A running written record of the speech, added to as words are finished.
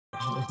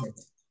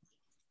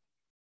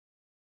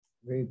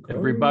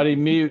Everybody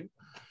mute.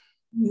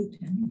 Mute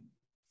him.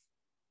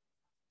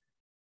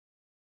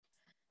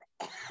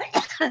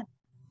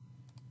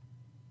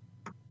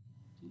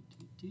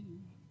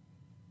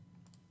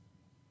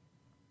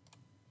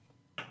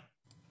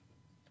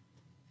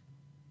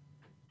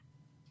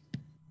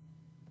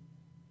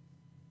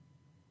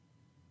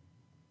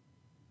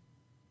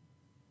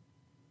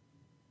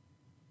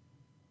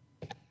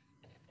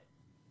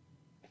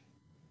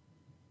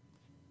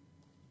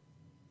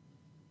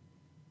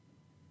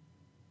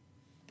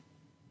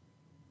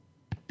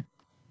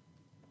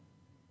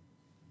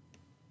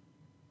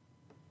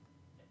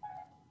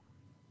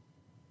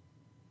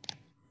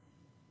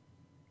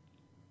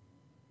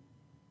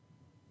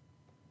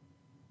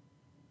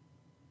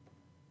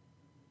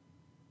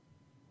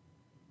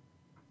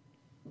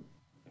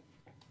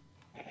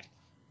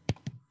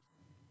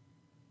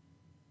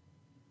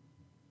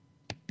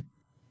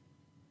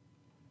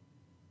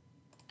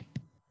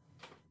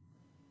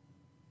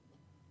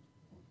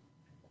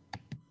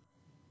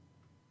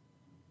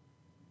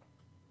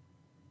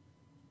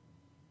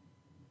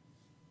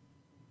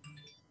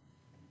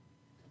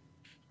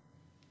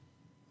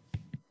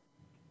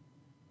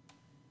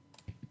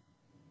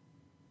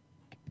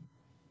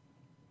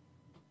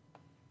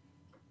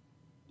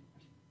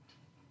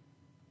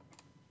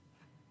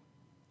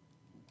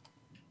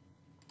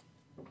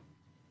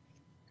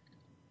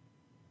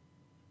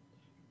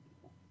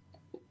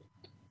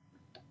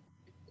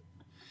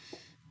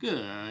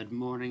 Good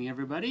morning,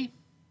 everybody.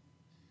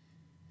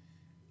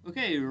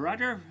 Okay,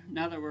 Roger,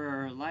 now that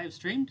we're live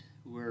streamed,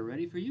 we're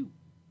ready for you.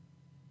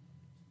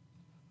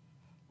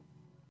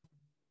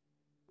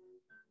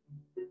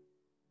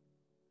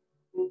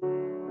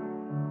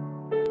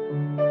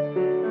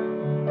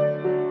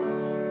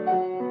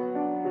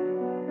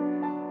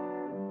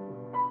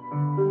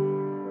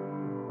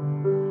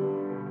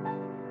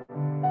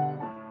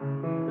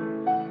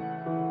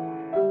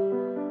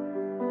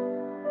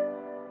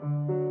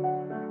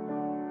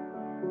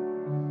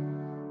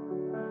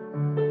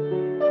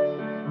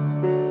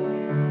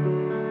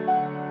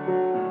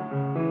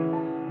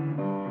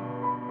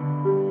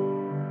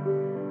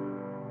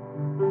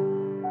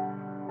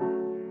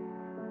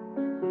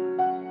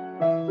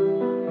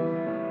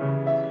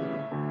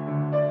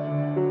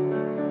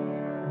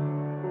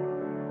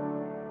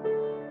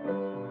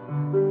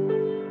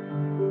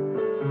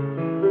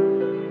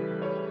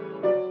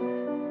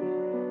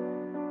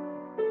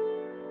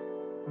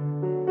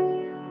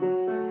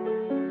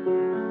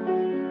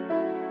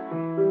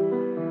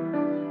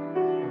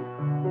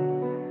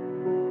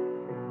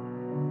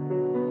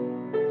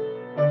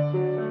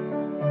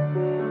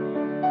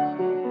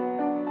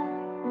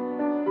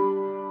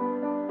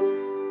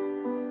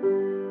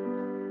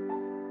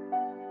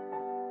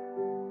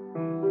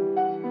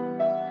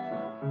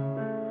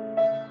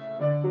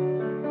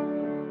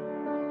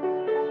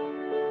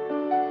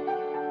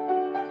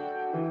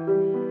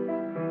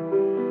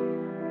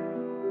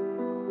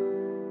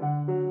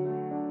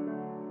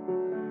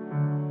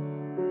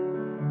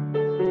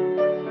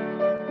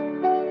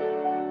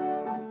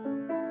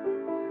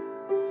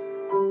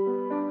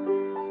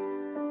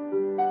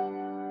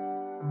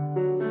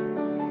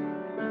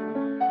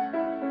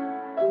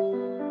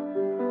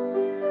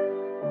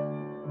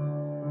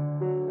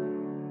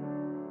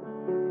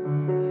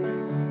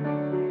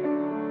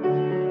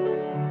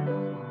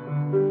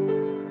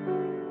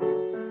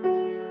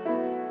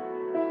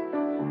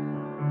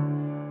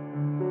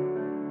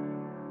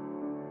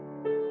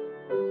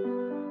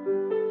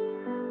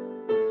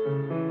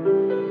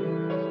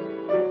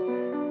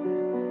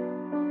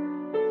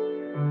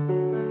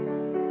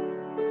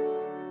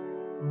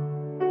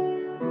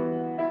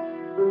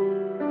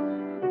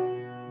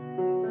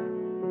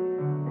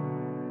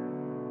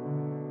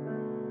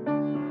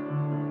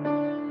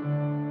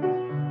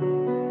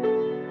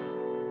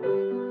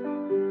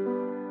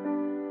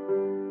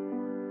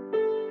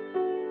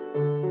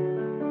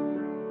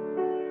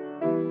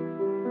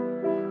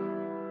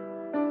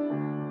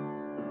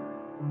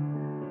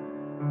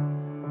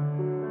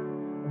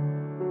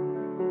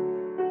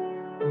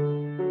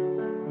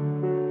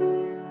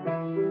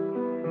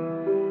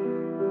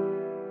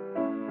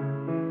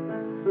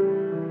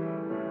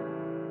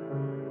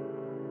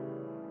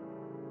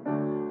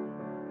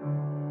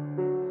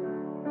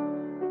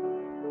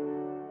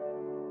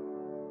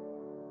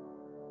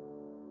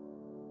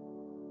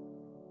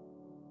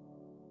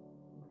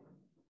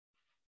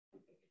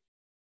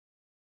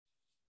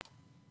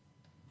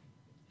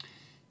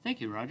 Thank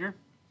you, Roger.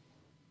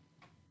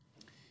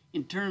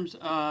 In terms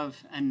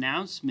of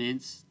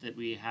announcements that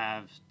we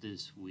have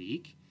this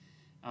week,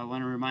 I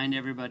want to remind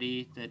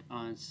everybody that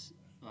on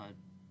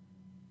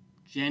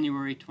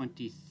January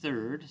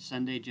 23rd,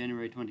 Sunday,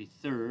 January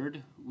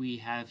 23rd, we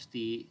have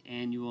the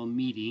annual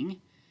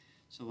meeting.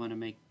 So I want to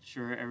make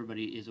sure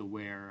everybody is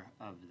aware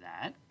of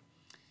that.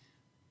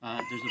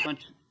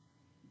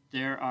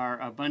 There are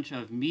a bunch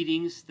of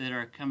meetings that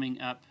are coming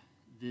up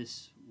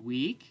this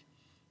week.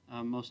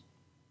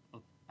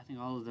 I think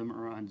all of them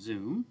are on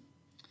Zoom.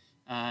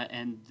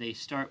 And they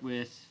start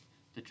with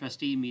the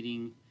trustee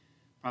meeting,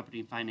 property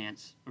and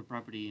finance, or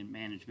property and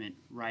management,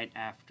 right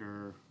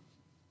after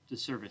the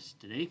service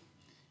today.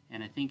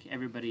 And I think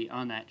everybody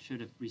on that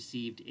should have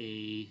received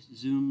a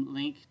Zoom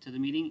link to the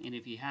meeting. And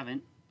if you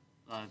haven't,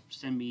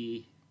 send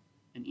me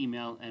an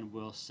email and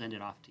we'll send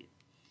it off to you.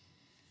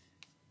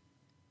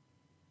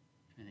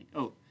 I think,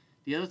 oh,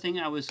 the other thing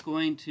I was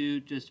going to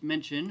just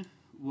mention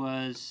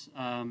was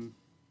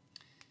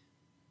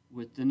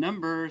with the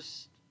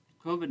numbers,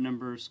 COVID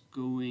numbers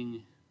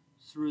going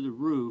through the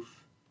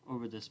roof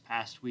over this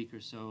past week or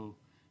so,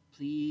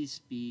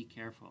 please be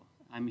careful.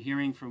 I'm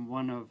hearing from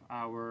one of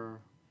our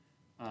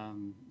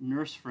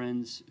nurse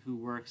friends who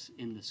works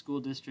in the school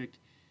district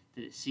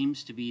that it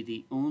seems to be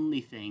the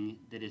only thing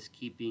that is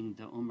keeping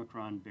the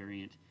Omicron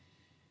variant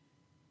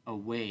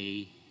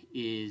away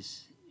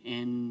is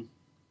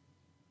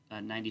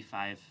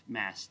N95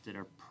 masks that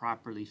are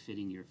properly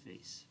fitting your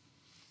face.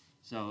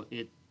 So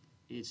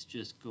it's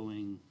just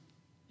going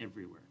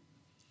everywhere.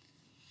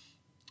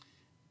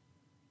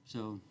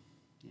 So,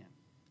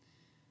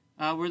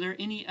 yeah. Were there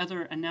any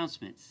other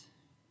announcements?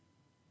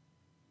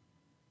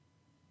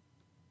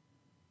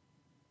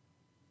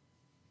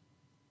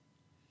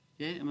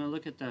 Okay, I'm going to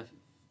look at the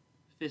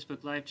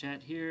Facebook live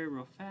chat here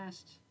real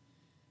fast.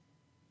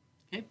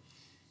 Okay,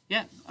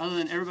 yeah, other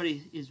than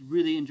everybody is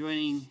really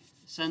enjoying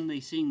suddenly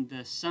seeing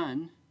the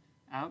sun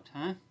out,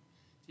 huh?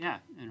 Yeah,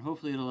 and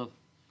hopefully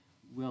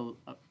will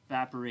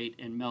evaporate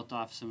and melt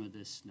off some of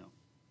this snow.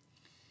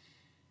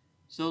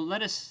 So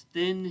let us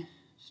then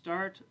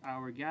start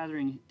our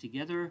gathering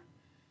together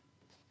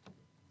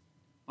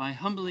by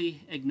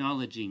humbly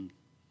acknowledging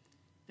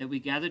that we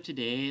gather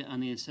today on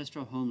the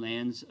ancestral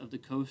homelands of the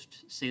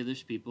Coast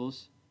Salish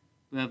peoples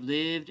who have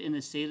lived in the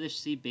Salish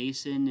Sea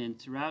Basin and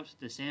throughout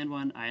the San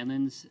Juan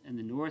Islands and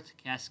the North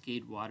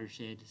Cascade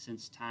watershed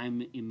since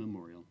time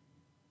immemorial.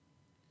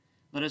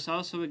 Let us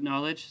also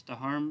acknowledge the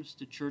harms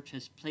the Church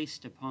has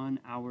placed upon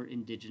our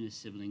indigenous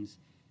siblings,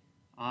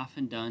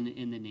 often done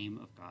in the name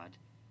of God.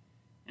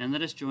 And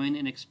let us join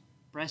in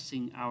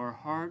expressing our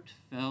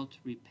heartfelt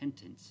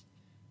repentance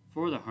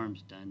for the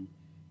harms done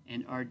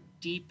and our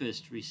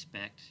deepest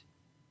respect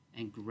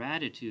and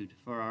gratitude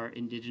for our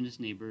indigenous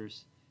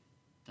neighbors,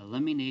 the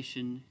Lummi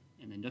Nation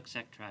and the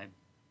Nooksack tribe,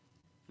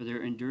 for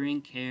their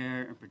enduring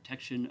care and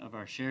protection of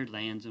our shared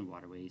lands and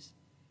waterways.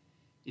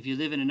 If you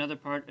live in another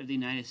part of the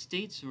United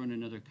States or in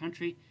another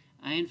country,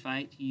 I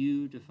invite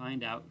you to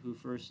find out who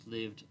first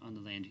lived on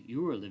the land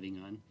you are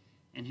living on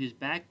and whose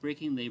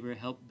back-breaking labor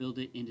helped build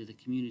it into the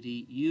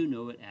community you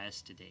know it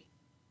as today.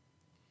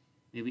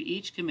 May we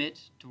each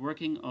commit to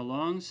working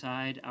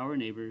alongside our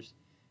neighbors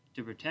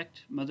to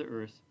protect Mother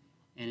Earth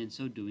and in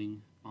so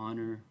doing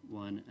honor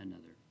one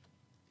another.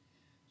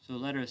 So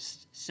let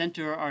us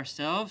center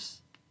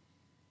ourselves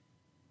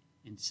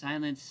in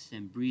silence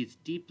and breathe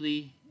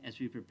deeply as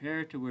we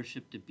prepare to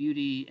worship the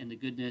beauty and the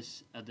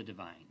goodness of the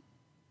divine.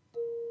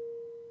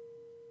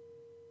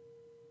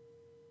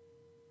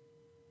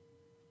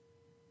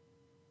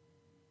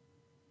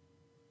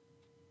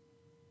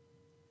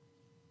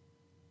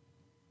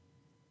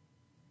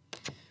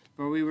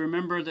 For we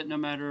remember that no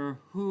matter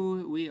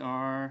who we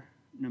are,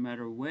 no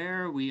matter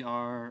where we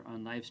are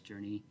on life's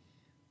journey,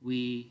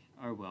 we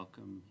are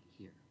welcome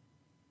here.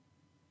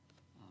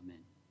 Amen.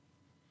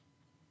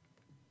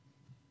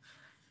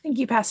 Thank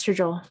you, Pastor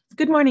Joel.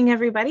 Good morning,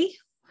 everybody.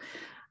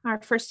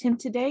 Our first hymn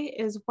today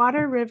is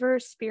Water, River,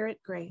 Spirit,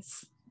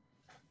 Grace.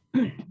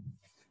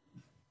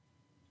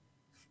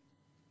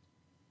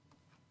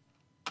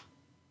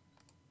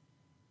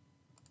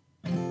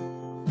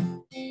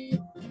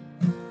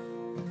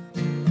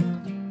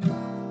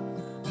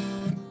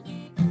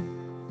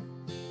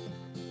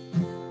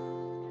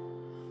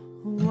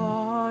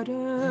 Water,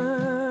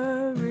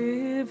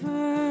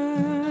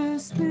 river,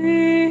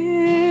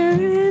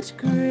 spirit,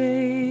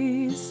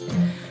 grace,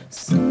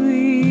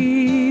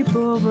 sweep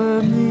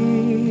over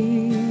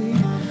me,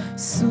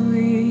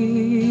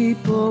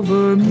 sweep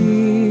over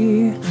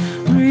me.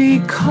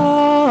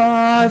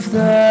 Recarve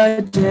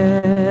the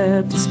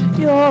depths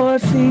your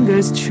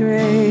fingers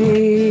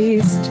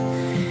traced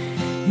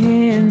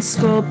in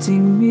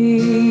sculpting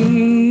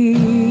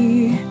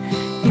me,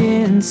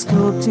 in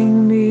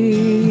sculpting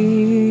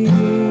me.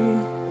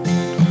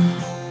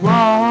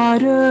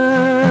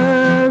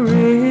 Water,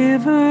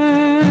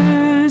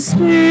 river,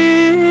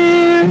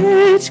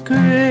 spirit,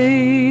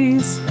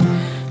 grace,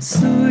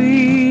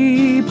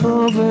 sweep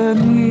over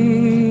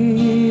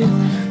me,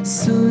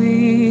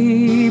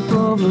 sweep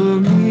over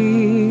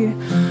me.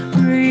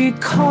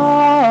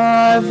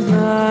 Recarve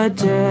the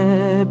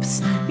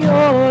depths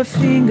your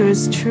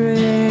fingers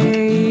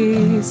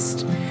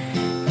traced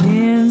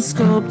in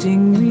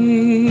sculpting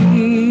me,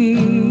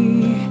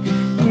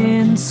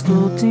 in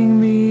sculpting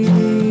me.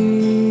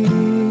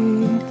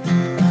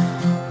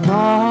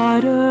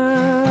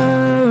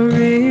 Water,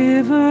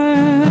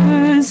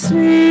 river,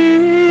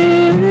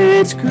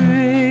 spirit,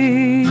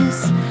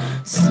 grace,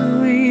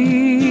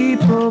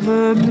 sweep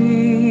over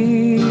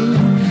me,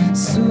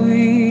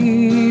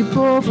 sweep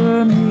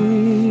over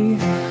me.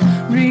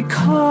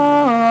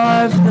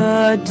 Recarve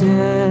the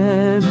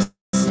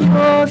depths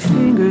your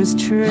fingers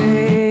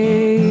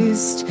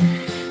traced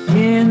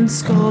in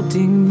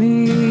sculpting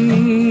me,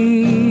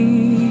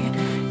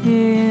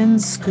 in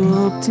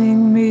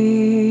sculpting me.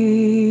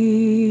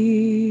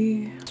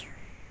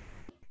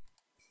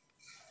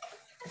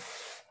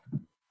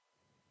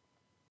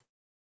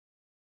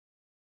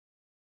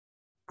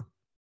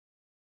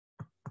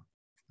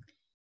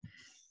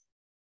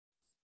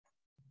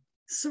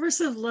 Source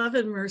of love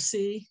and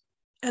mercy,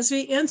 as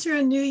we enter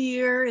a new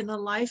year in the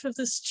life of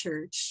this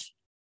church,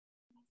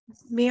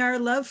 may our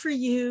love for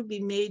you be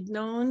made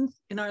known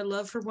in our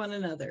love for one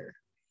another.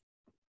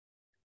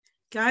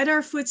 Guide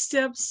our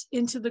footsteps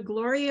into the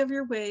glory of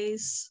your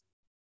ways,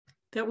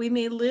 that we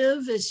may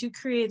live as you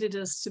created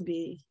us to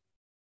be.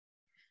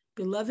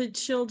 Beloved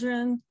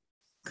children,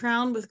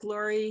 crowned with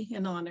glory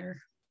and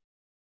honor.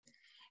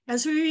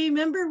 As we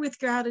remember with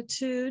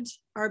gratitude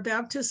our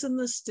baptism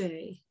this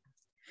day,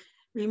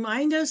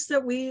 remind us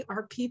that we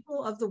are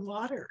people of the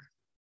water,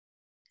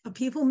 a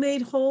people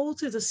made whole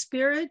to the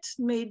Spirit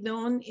made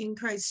known in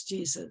Christ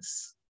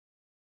Jesus.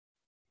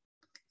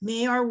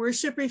 May our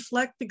worship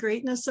reflect the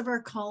greatness of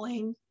our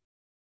calling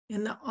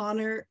and the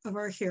honor of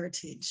our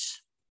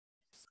heritage.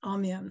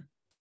 Amen.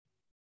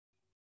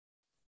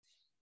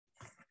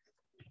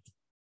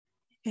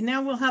 And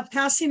now we'll have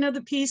passing of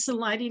the peace and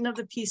lighting of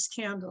the peace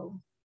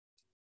candle.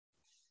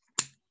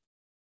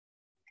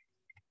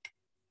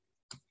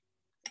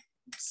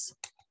 Oops.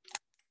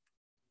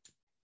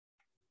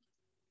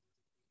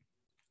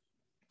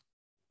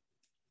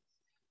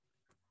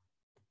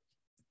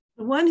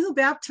 The one who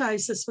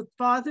baptized us with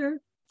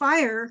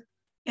fire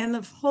and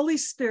the Holy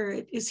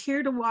Spirit is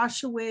here to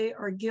wash away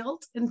our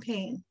guilt and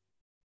pain.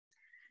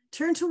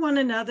 Turn to one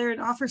another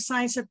and offer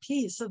signs of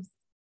peace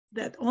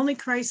that only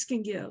Christ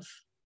can give.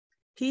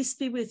 Peace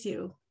be with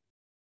you.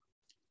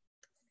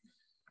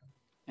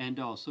 And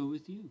also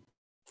with you.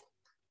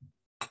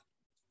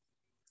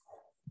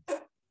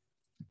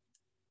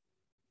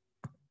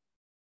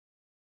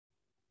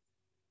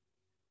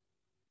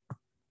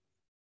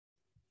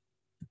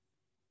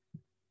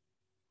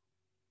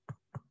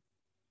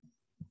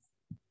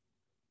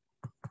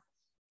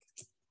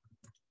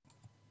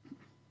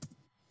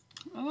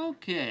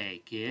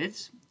 Okay,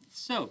 kids.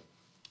 So,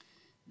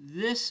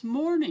 this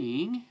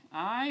morning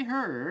I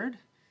heard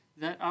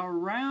that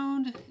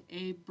around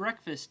a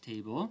breakfast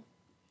table,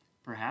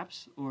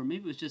 perhaps, or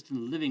maybe it was just in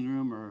the living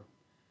room or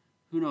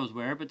who knows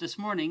where, but this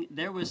morning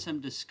there was some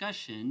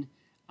discussion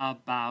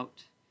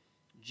about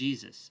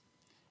Jesus.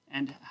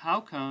 And how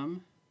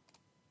come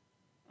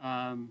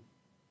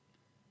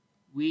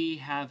we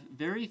have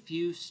very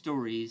few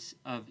stories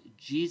of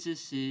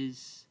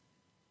Jesus's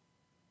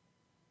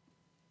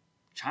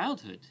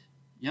childhood,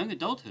 young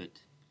adulthood.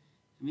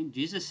 I mean,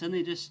 Jesus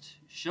suddenly just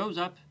shows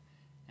up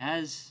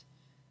as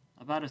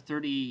about a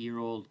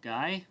 30-year-old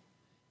guy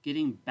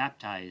getting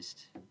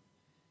baptized.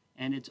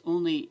 And it's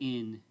only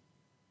in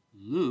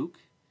Luke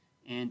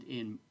and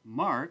in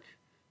Mark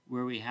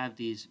where we have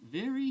these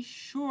very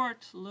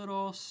short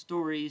little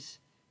stories,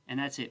 and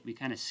that's it. We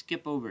kind of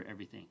skip over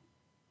everything.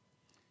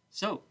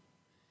 So,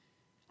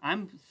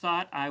 I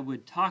thought I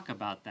would talk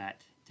about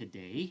that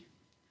today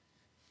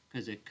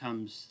because it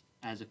comes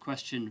as a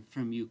question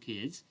from you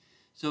kids.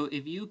 So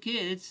if you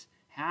kids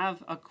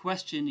have a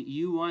question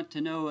you want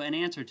to know an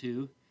answer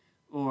to,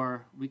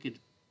 or we could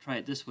try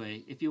it this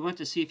way, if you want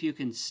to see if you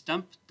can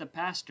stump the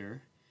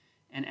pastor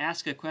and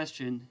ask a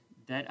question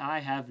that I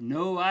have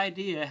no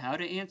idea how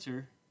to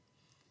answer,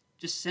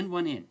 just send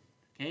one in,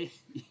 okay?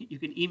 You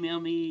can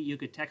email me, you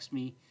could text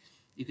me,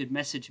 you could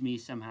message me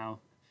somehow,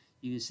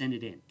 you can send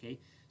it in, okay?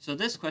 So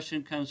this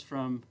question comes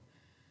from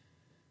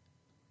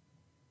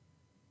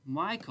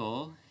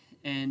Michael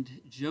and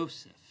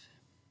Joseph.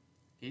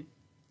 Okay,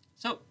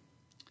 so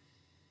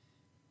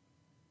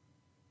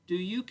do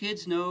you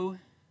kids know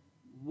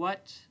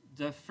what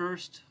the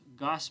first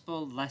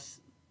gospel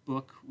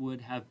book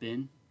would have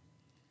been?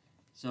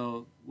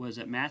 So was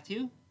it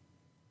Matthew?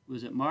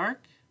 Was it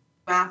Mark?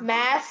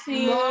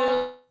 Matthew.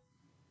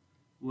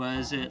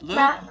 Was it Luke?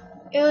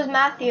 It was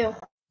Matthew.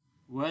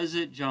 Was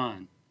it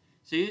John?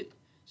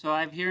 So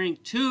I'm hearing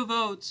 2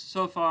 votes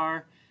so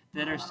far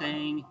that are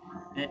saying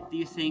that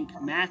you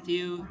think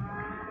Matthew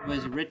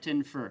was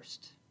written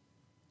first.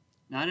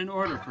 Not in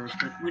order first,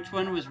 but which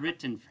one was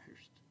written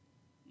first?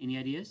 Any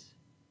ideas?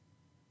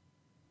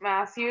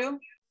 Matthew.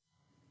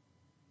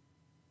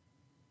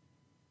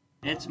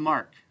 It's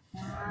Mark.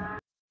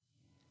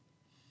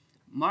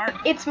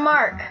 It's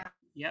Mark.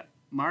 Yep,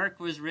 Mark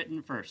was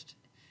written first.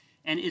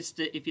 And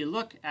if you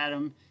look at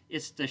him,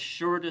 it's the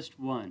shortest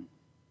one.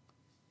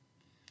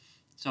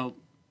 So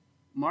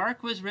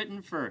Mark was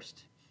written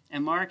first,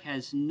 and Mark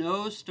has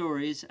no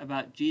stories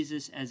about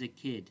Jesus as a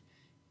kid.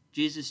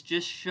 Jesus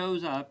just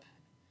shows up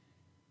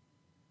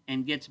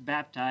and gets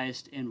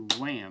baptized, and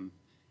wham,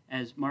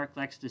 as Mark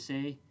likes to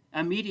say,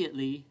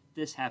 immediately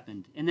this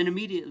happened, and then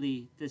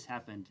immediately this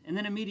happened, and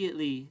then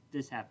immediately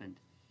this happened.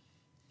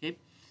 Okay?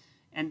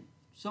 And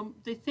so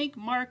they think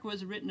Mark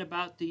was written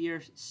about the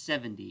year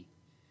 70.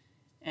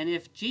 And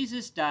if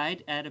Jesus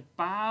died at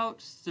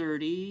about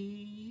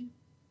 30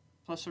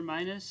 plus or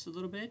minus a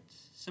little bit,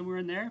 somewhere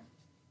in there.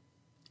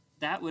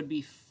 That would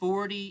be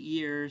 40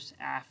 years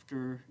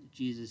after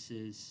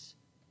Jesus's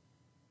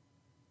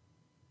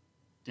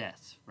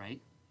death,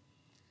 right?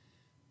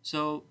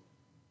 So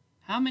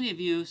how many of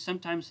you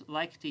sometimes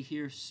like to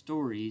hear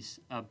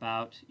stories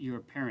about your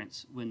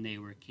parents when they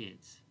were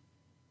kids?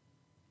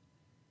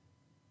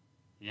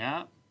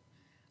 Yeah.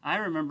 I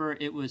remember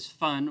it was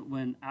fun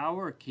when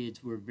our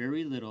kids were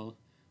very little.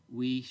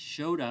 We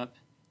showed up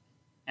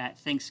at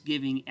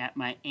Thanksgiving at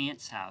my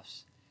aunt's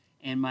house,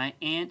 and my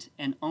aunt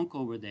and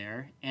uncle were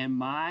there, and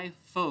my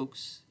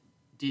folks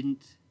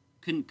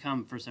couldn't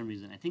come for some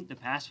reason. I think the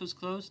pass was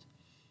closed,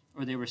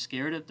 or they were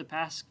scared of the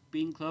pass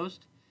being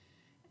closed.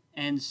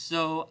 And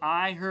so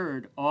I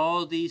heard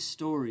all these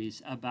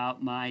stories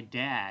about my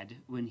dad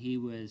when he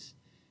was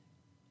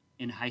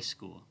in high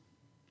school,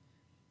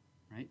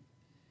 right?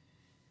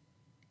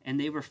 And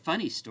they were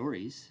funny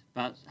stories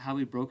about how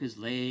he broke his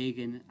leg,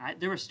 and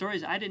there were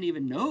stories I didn't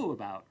even know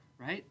about,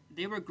 right?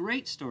 They were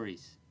great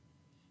stories.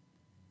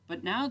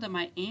 But now that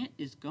my aunt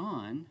is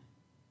gone,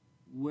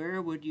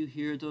 where would you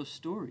hear those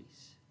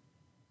stories,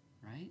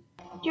 right?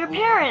 Your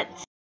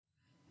parents.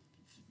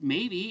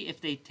 Maybe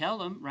if they tell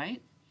them,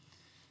 right?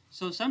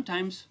 So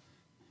sometimes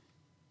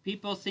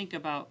people think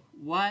about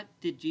what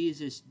did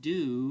Jesus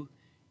do,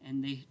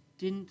 and they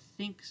didn't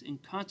think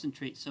and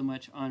concentrate so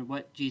much on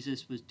what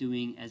Jesus was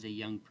doing as a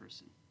young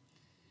person.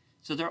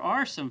 So there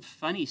are some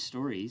funny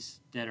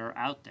stories that are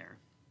out there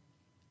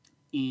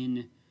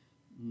in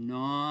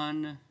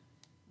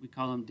we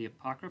call them the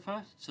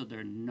Apocrypha. So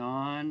they're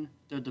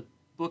the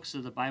books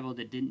of the Bible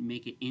that didn't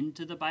make it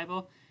into the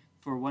Bible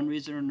for one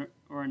reason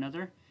or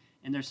another.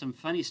 And there's some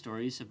funny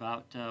stories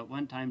about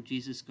one time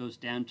Jesus goes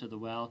down to the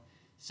well.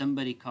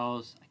 Somebody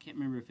calls, I can't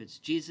remember if it's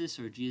Jesus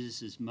or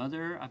Jesus'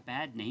 mother, a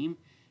bad name.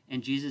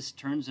 And Jesus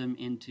turns them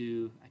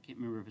into, I can't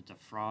remember if it's a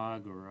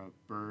frog or a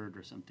bird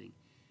or something.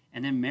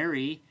 And then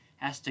Mary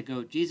has to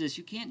go, Jesus,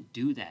 you can't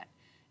do that.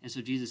 And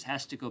so Jesus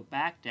has to go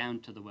back down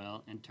to the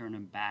well and turn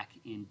him back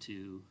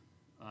into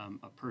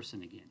a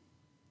person again.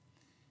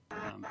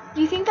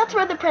 Do you think that's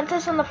where the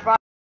princess and the frog?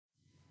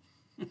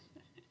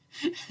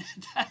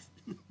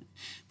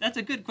 That's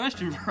a good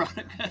question,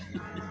 Veronica.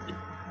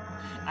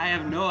 I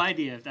have no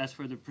idea if that's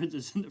where the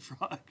Princess and the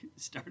Frog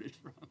started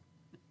from.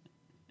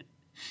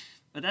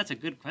 But that's a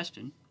good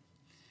question.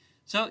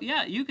 So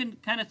yeah, you can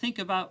kind of think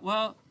about,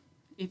 well,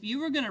 if you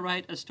were going to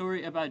write a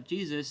story about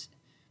Jesus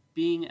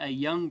being a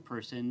young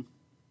person,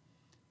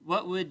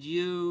 what would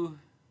you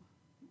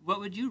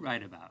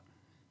write about?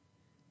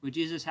 Would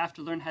Jesus have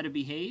to learn how to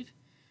behave?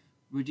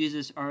 Would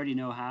Jesus already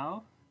know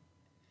how?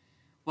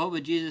 What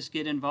would Jesus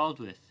get involved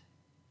with?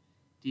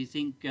 Do you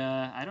think,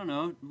 I don't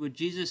know, would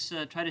Jesus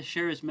try to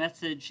share his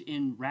message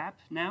in rap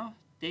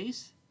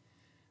nowadays?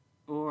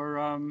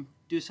 Or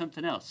do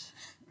something else,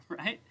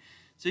 right?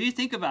 So you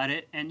think about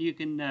it, and you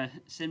can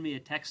send me a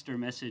text or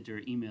message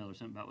or email or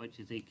something about what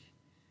you think,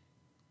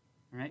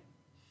 all right?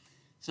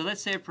 So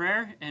let's say a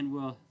prayer, and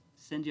we'll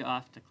send you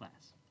off to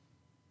class.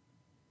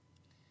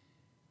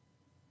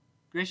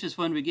 Gracious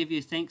One, we give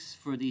you thanks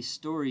for these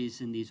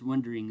stories and these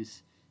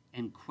wonderings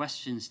and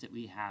questions that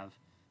we have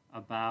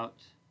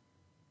about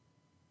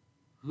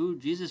who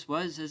Jesus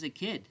was as a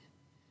kid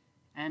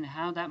and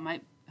how that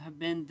might have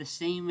been the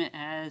same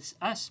as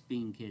us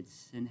being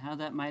kids and how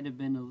that might have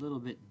been a little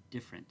bit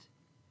different.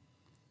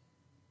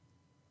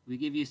 We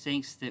give you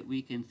thanks that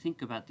we can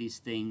think about these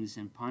things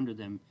and ponder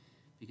them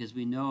because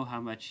we know how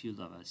much you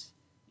love us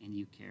and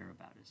you care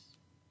about us.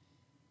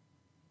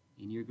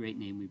 In your great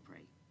name we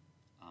pray.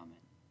 Amen.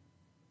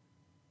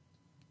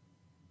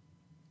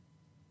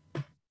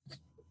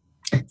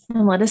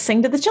 And let us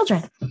sing to the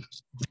children.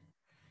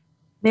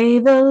 May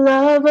the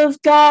love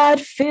of God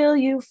fill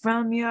you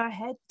from your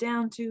head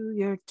down to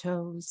your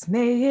toes.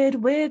 May it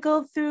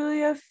wiggle through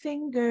your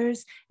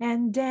fingers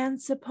and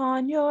dance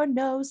upon your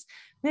nose.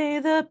 May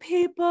the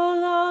people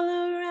all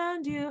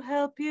around you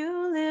help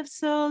you live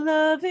so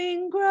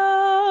loving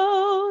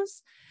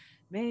grows.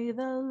 May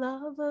the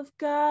love of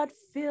God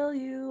fill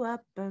you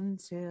up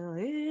until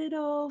it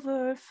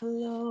overflows.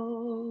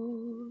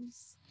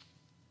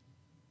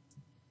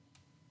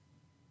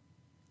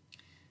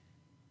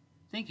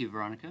 Thank you,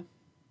 Veronica.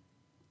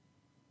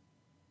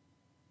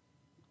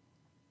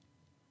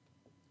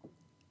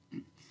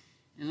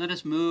 And let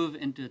us move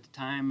into the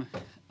time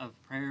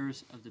of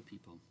prayers of the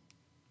people.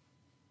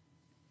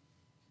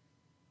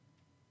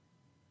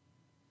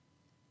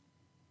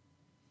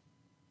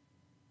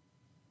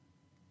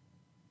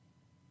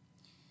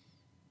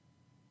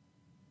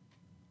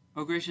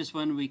 O gracious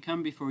one, we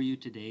come before you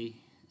today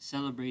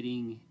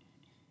celebrating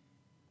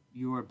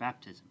your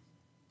baptism,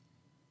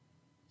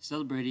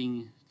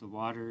 celebrating the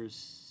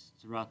waters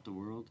throughout the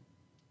world,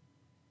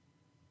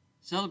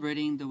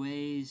 celebrating the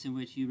ways in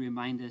which you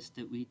remind us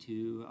that we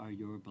too are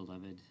your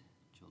beloved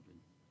children.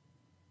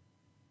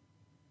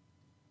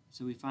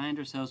 So we find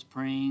ourselves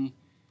praying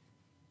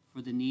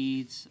for the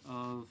needs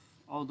of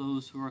all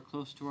those who are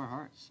close to our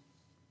hearts.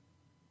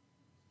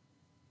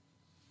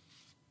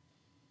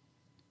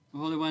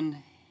 Holy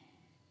One,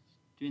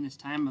 during this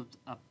time of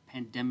a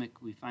pandemic,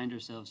 we find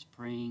ourselves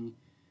praying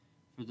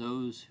for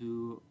those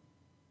who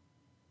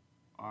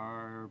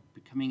are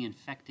becoming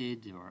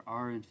infected or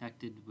are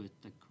infected with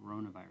the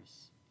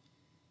coronavirus,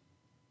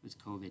 with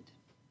COVID.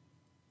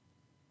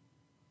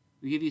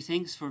 We give you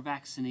thanks for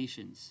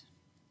vaccinations,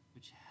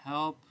 which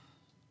help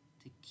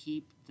to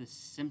keep the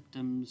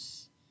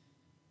symptoms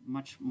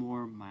much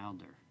more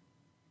milder.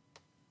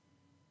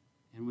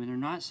 And when they're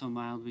not so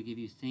mild, we give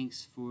you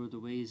thanks for the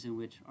ways in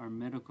which our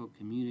medical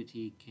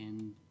community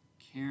can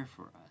care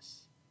for us.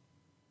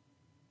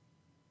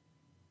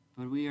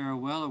 But we are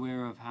well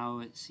aware of how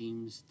it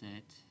seems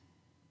that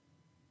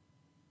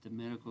the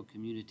medical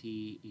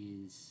community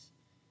is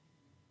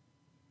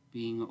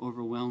being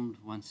overwhelmed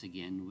once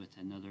again with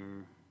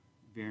another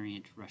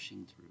variant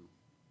rushing through.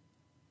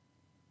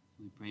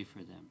 We pray for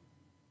them,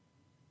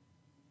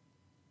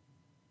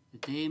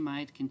 that they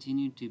might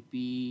continue to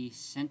be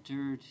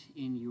centered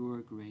in your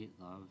great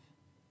love,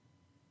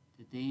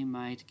 that they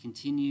might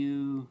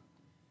continue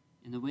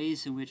in the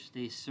ways in which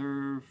they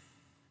serve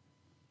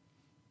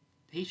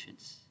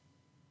patients,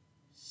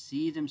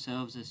 see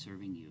themselves as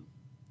serving you,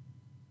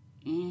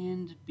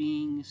 and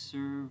being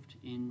served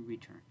in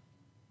return.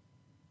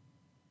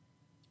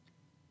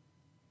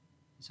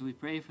 So we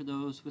pray for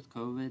those with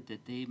COVID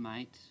that they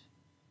might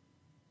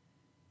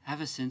have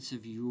a sense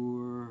of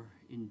your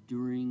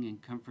enduring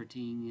and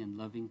comforting and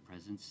loving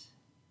presence,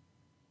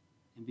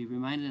 and be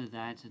reminded of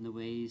that in the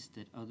ways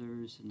that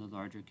others in the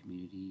larger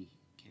community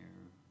care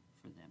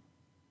for them.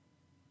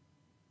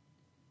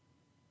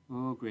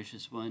 Oh,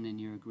 gracious one, in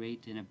your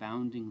great and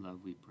abounding love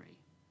we pray,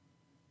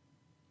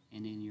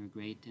 and in your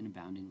great and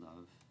abounding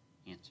love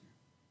answer.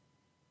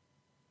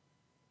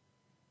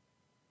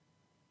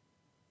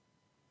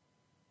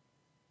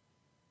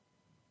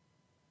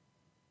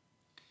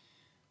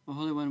 O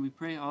Holy One, we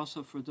pray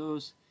also for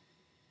those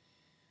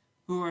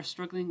who are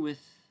struggling with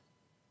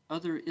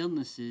other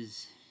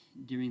illnesses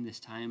during this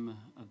time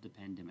of the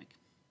pandemic.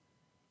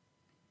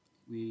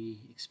 We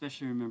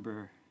especially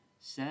remember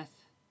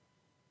Seth,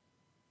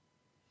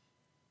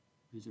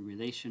 who's a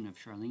relation of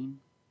Charlene.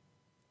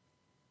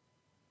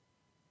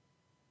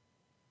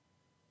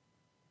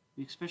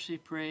 We especially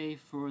pray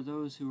for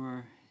those who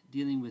are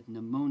dealing with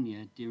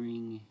pneumonia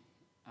during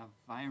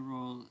a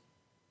viral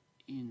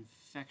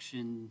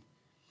infection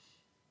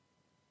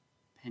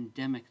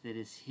pandemic that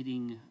is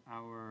hitting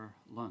our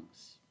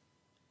lungs.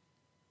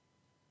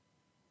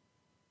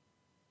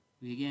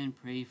 We again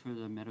pray for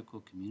the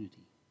medical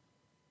community,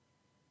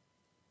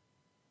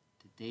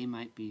 that they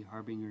might be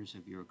harbingers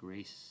of your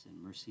grace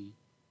and mercy,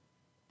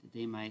 that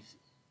they might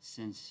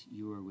sense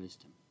your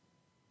wisdom.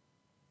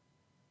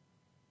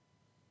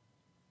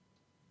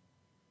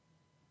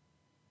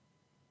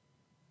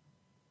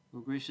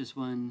 O gracious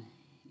one,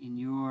 in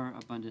your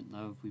abundant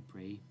love we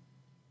pray,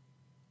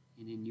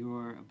 and in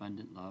your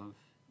abundant love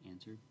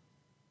answer.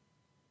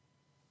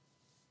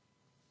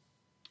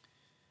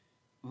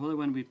 O Holy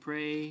One, we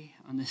pray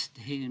on this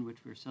day in which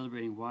we're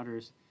celebrating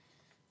waters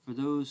for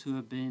those who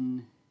have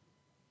been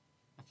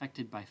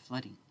affected by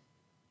flooding,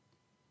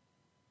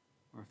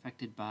 or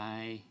affected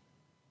by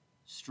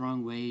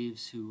strong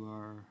waves who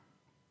are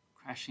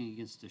crashing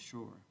against the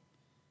shore,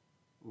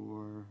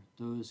 or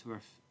those who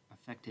are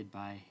affected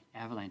by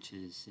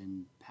avalanches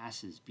and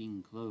passes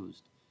being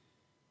closed.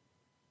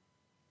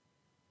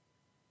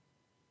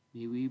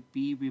 May we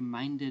be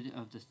reminded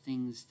of the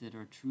things that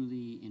are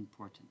truly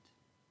important.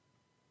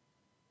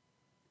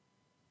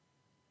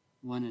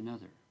 One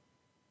another,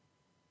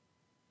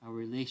 our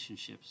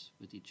relationships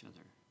with each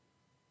other,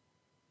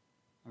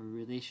 our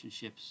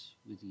relationships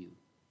with you.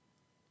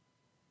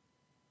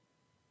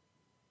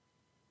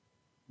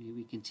 May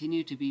we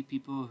continue to be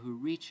people who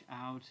reach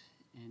out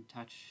and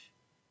touch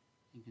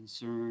and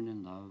concern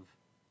and love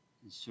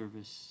in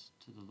service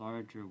to the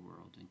larger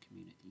world and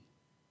community.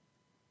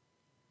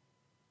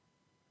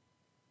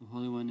 O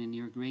Holy One, in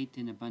your great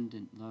and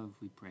abundant love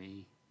we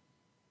pray,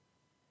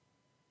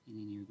 and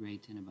in your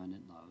great and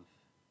abundant love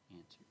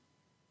answer.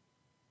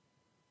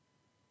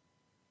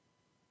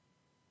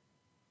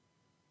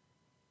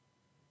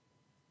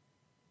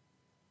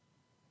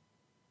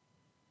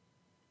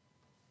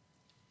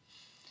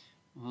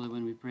 O Holy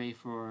One, we pray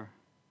for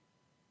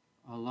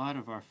a lot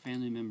of our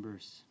family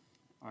members,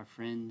 our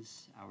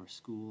friends, our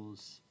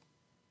schools,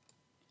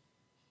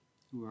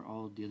 who are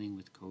all dealing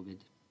with COVID.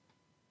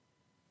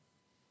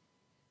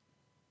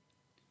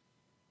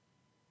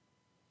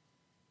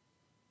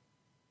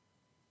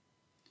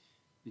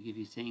 We give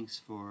you thanks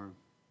for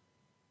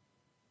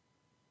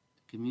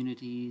the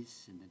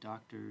communities and the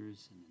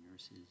doctors and the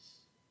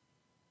nurses.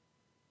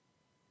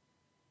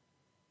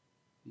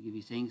 We give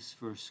you thanks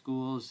for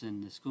schools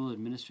and the school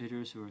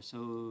administrators who are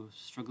so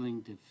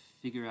struggling to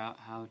figure out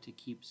how to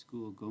keep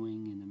school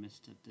going in the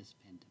midst of this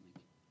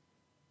pandemic.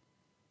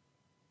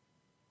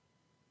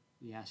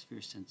 We ask for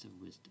your sense of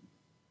wisdom.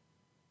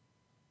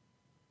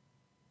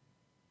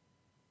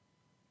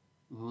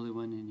 O Holy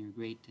One, in your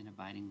great and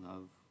abiding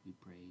love, we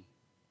pray.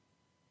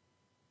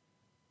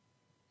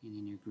 And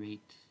in your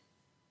great,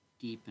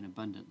 deep, and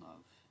abundant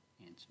love,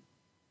 answer.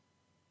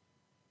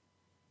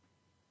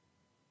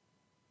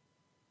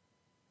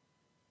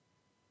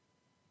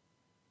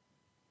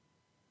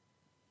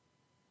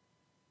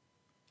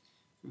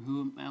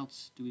 whom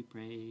else do we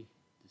pray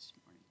this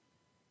morning?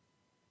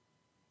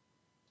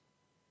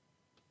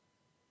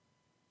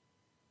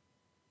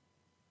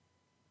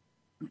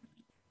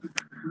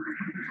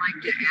 I'd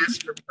like to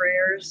ask for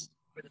prayers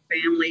for the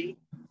family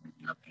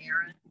of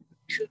Aaron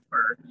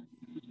Cooper.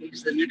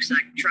 He's the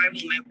Nooksack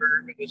tribal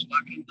member who was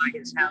walking by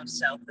his house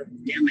south of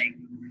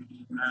Deming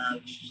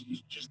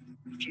just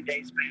a few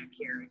days back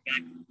here and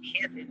got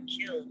hit and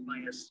killed by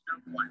a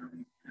snowplow.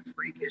 A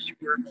freakish,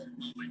 horrible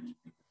moment.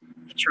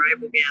 The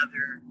tribe will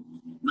gather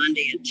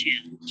Monday at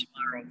 10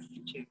 tomorrow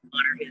to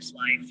honor his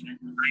life, and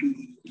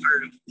I'm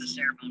part of the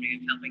ceremony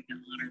of helping to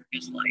honor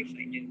his life.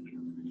 I knew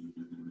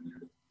him.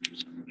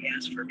 So we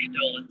ask for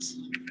condolence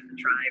for the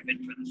tribe and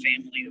for the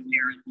family of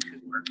Aaron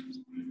Cooper.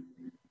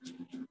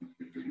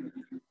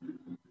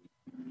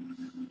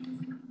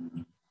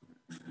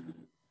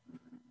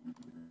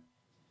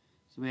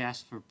 So we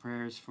ask for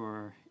prayers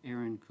for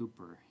Aaron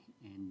Cooper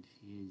and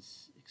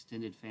his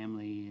extended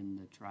family and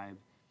the tribe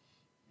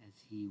as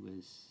he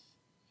was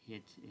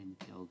hit and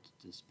killed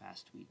this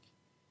past week.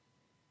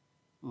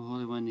 O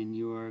Holy One, in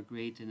your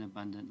great and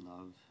abundant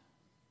love,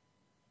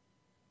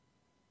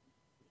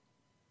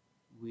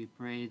 we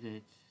pray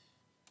that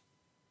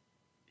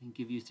and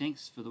give you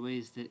thanks for the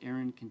ways that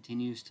Aaron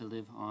continues to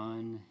live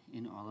on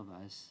in all of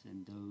us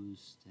and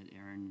those that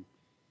Aaron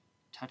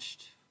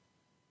touched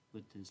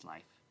with his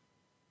life.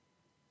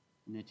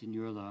 And that in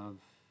your love,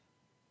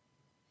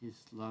 his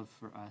love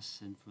for us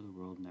and for the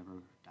world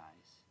never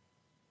dies.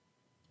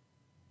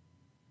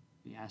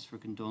 We ask for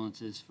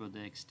condolences for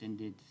the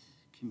extended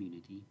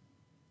community.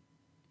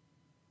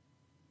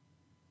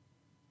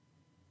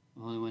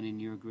 Holy One, in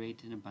your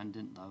great and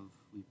abundant love,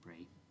 we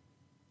pray.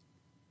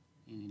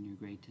 And in your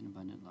great and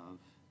abundant love,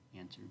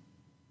 answer.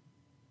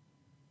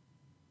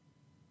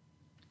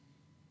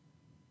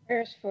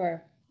 Prayers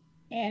for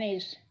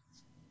Annie's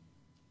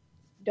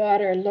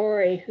daughter,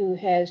 Lori, who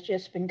has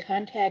just been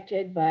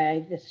contacted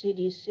by the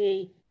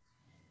CDC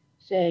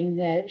saying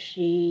that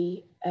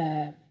she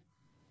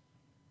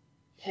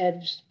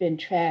has been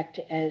tracked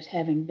as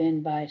having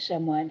been by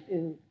someone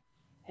who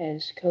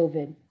has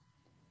COVID.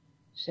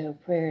 So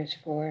prayers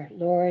for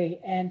Lori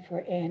and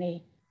for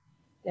Annie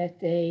that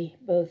they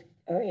both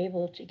are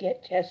able to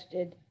get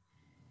tested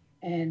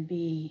and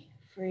be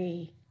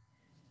free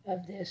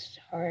of this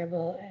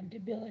horrible and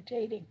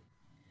debilitating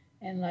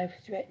and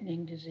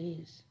life-threatening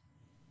disease.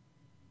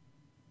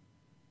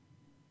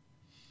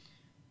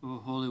 O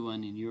Holy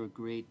One, in your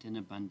great and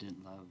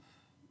abundant love,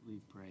 we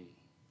pray.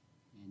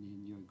 And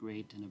in your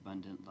great and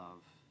abundant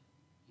love,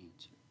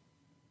 answer.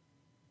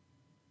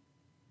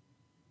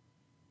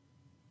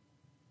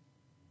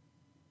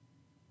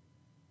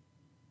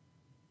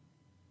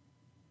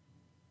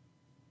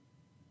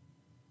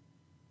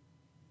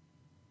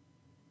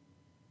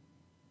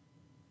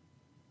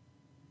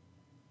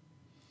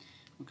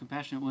 O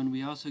Compassionate One,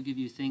 we also give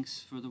you thanks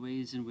for the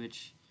ways in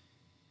which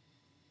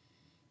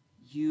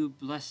you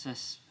bless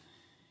us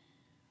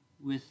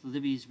with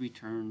Libby's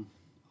return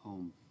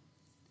home.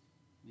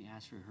 We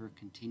ask for her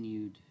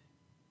continued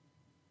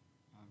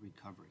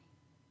recovery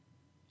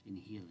and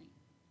healing.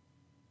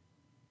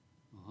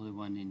 O Holy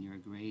One, in your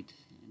great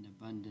and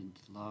abundant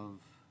love,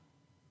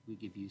 we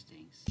give you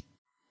thanks.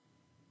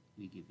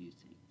 We give you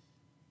thanks.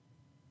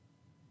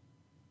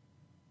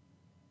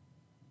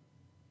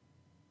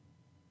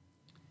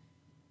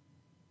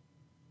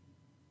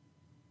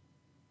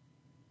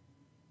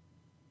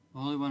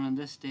 O Holy One, on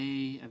this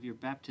day of your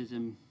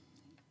baptism,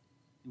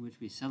 in which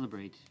we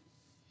celebrate,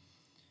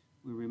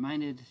 we're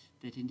reminded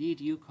that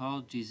indeed you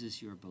called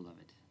Jesus your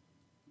beloved,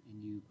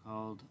 and you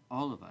called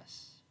all of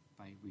us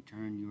by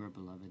return your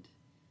beloved.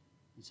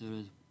 And so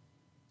as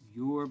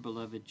your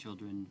beloved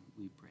children,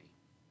 we pray.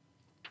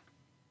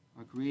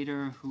 Our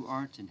Creator who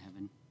art in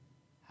heaven,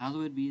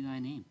 hallowed be thy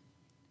name.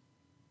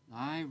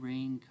 Thy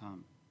reign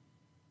come,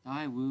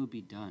 thy will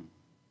be done,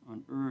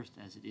 on earth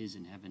as it is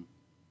in heaven.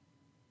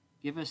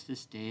 Give us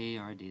this day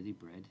our daily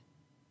bread,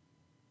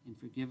 and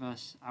forgive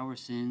us our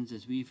sins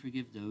as we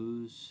forgive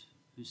those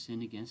who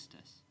sin against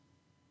us.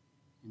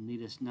 And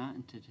lead us not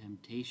into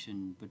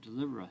temptation, but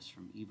deliver us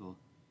from evil.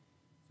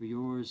 For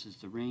yours is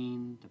the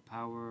reign, the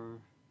power,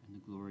 and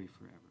the glory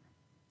forever.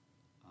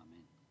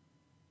 Amen.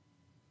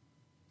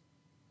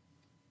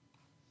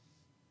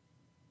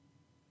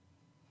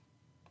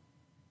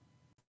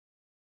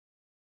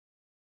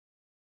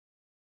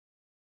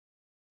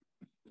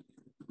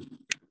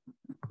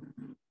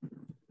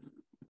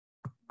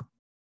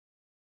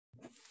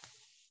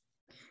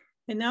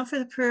 And now for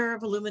the prayer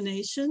of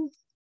illumination.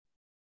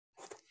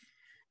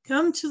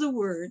 Come to the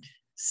Word,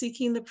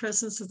 seeking the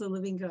presence of the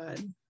living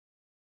God.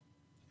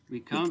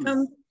 We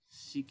come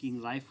seeking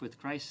life with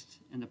Christ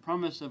and the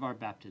promise of our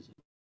baptism.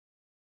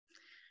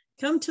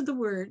 Come to the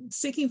Word,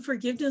 seeking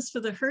forgiveness for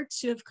the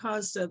hurts you have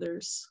caused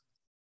others.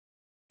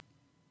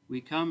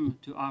 We come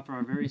to offer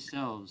our very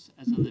selves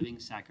as a living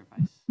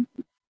sacrifice.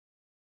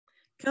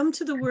 Come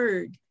to the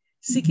Word,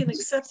 seeking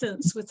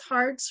acceptance with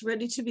hearts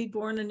ready to be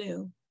born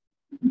anew.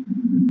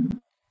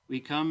 We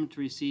come to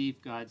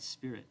receive God's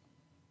Spirit.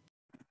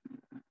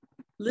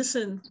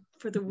 Listen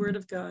for the word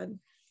of God.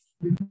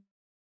 The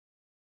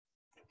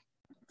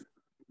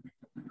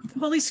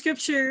Holy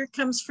Scripture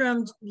comes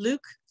from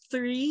Luke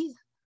 3,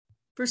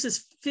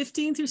 verses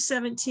 15 through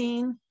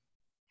 17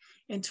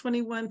 and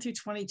 21 through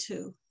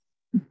 22.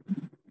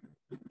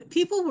 The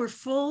people were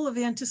full of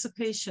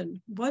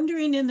anticipation,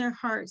 wondering in their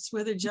hearts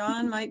whether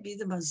John might be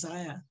the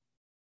Messiah.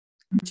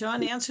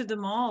 John answered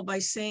them all by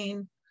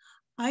saying,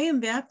 I am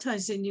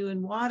baptizing you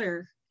in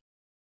water,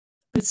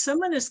 but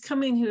someone is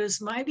coming who is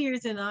mightier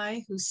than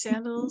I, whose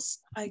sandals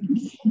I'm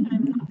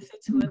not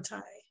fit to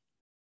untie.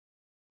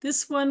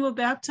 This one will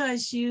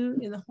baptize you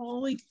in the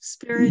Holy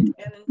Spirit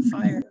and in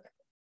fire.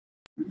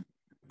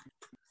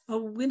 A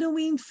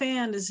winnowing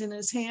fan is in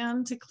his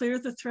hand to clear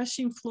the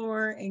threshing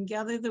floor and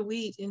gather the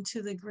wheat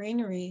into the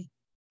granary,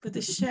 but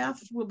the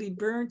shaft will be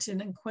burnt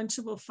in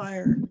unquenchable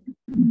fire.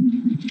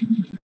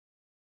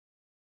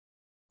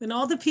 When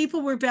all the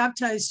people were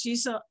baptized,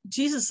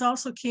 Jesus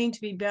also came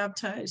to be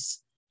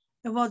baptized.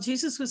 And while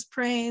Jesus was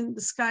praying,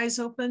 the skies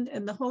opened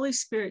and the Holy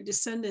Spirit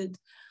descended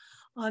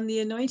on the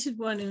anointed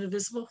one in a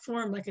visible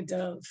form like a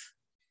dove.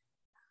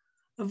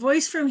 A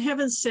voice from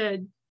heaven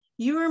said,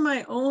 You are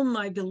my own,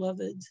 my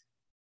beloved.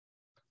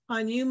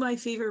 On you my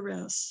favor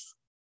rests.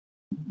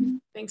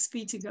 Thanks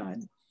be to God.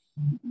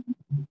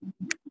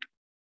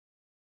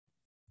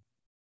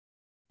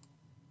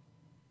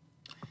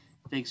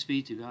 Thanks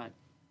be to God.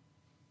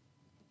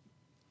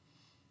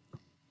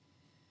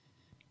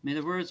 May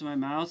the words of my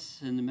mouth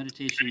and the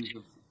meditations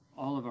of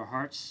all of our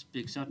hearts be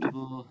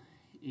acceptable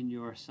in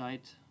your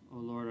sight, O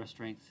Lord, our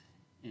strength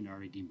and our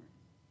Redeemer.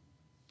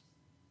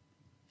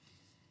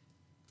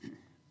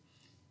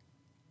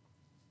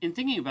 In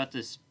thinking about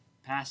this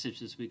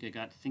passage this week, I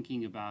got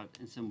thinking about,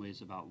 in some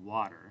ways, about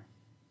water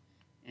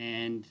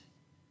and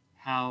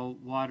how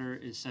water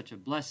is such a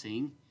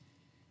blessing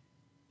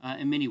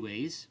in many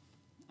ways.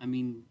 I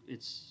mean,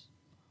 it's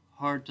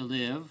hard to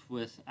live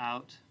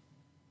without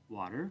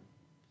water.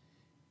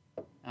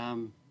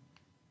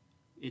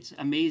 It's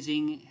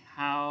amazing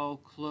how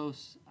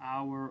close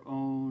our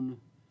own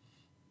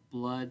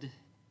blood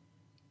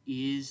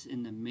is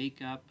in the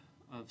makeup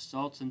of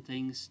salts and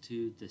things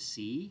to the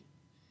sea.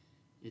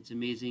 It's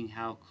amazing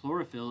how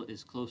chlorophyll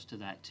is close to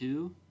that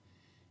too.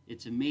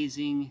 It's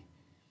amazing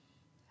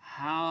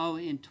how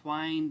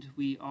entwined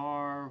we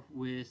are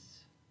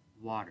with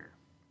water.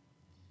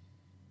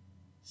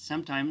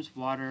 Sometimes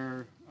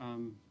water,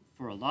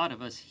 for a lot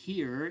of us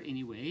here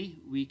anyway,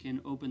 we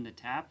can open the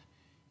tap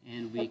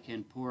and we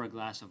can pour a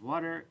glass of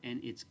water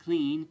and it's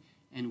clean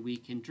and we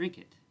can drink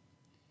it.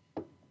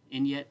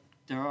 And yet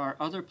there are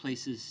other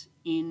places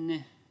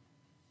in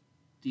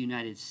the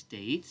United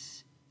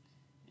States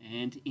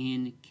and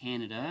in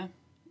Canada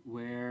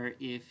where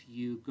if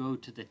you go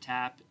to the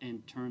tap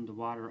and turn the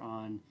water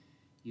on,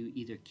 you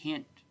either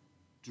can't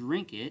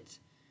drink it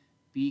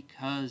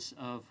because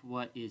of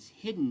what is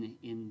hidden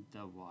in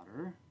the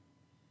water,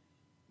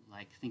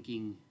 like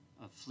thinking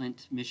of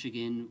Flint,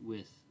 Michigan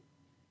with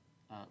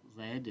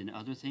lead and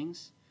other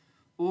things,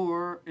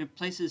 or in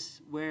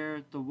places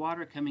where the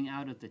water coming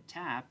out of the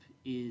tap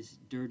is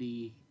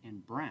dirty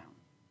and brown.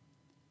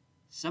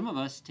 Some of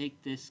us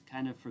take this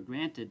kind of for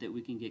granted that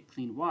we can get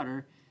clean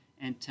water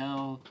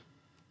until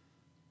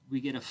we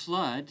get a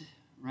flood,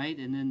 right?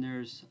 And then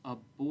there's a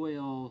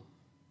boil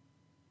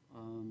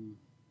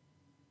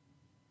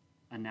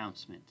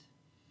announcement.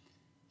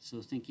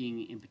 So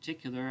thinking in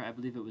particular, I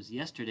believe it was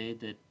yesterday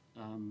that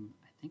I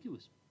think it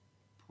was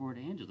Port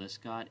Angeles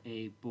got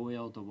a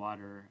boil the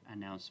water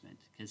announcement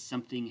because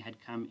something had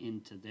come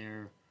into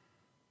their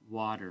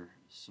water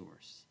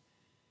source.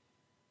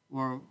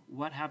 Or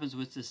what happens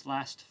with this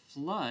last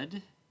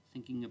flood,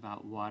 thinking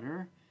about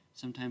water,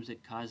 sometimes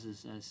it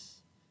causes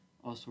us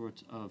all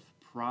sorts of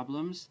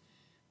problems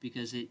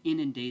because it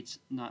inundates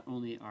not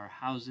only our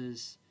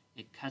houses,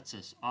 it cuts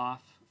us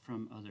off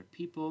from other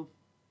people.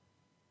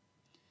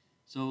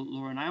 So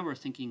Laura and I were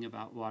thinking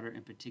about water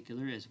in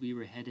particular as we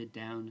were headed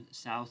down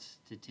south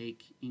to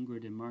take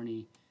Ingrid and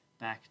Marnie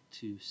back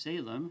to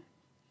Salem.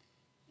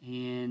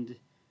 And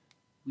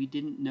we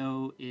didn't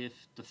know if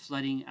the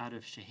flooding out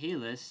of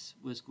Chehalis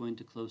was going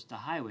to close the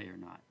highway or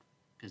not,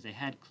 because they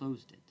had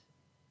closed it.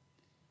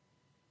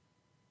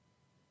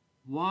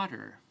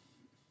 Water,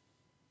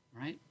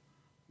 right?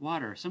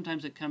 Water.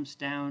 Sometimes it comes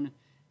down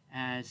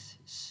as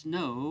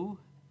snow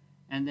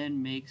and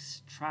then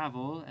makes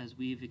travel, as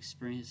we've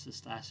experienced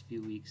this last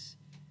few weeks,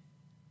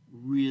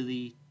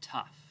 really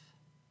tough.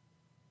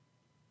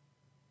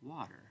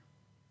 Water.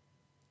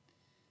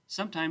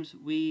 Sometimes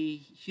we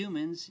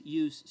humans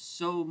use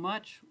so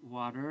much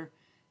water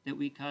that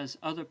we cause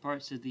other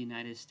parts of the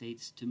United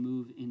States to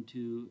move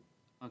into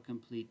a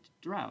complete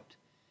drought.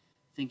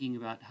 Thinking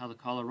about how the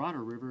Colorado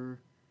River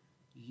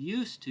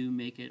used to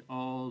make it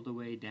all the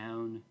way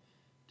down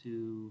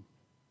to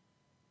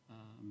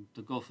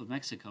the Gulf of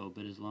Mexico,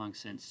 but has long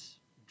since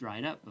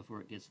dried up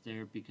before it gets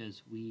there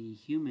because we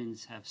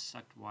humans have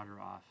sucked water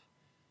off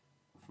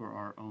for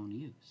our own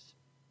use.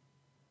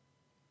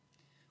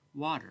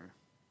 Water.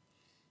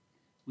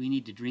 We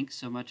need to drink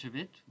so much of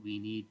it. We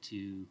need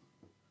to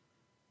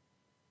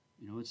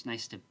It's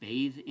nice to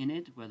bathe in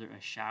it, whether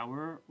a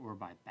shower or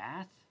by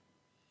bath.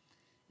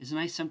 It's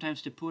nice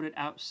sometimes to put it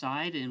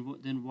outside and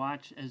then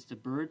watch as the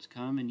birds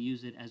come and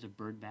use it as a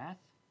bird bath.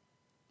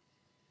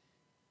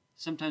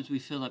 Sometimes we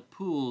fill up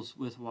pools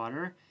with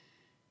water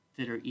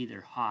that are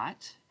either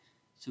hot,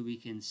 so we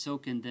can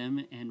soak in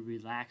them and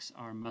relax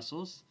our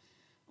muscles,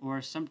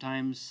 or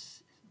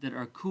sometimes that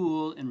are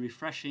cool and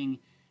refreshing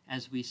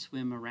as we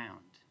swim around.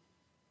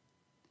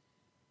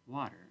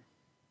 Water.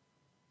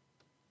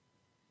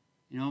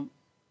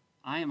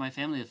 I and my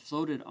family have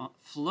floated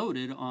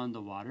on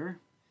the water,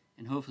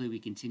 and hopefully we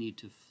continue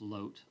to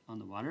float on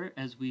the water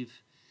as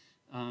we've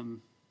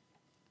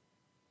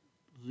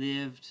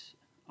lived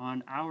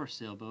on our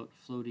sailboat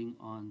floating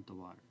on the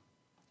water.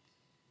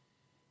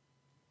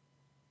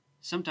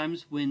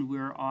 Sometimes when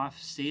we're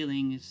off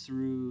sailing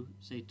through,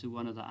 say, to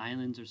one of the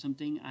islands or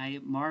something, I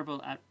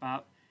marvel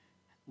about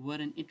what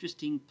an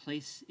interesting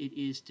place it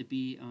is to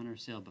be on our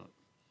sailboat.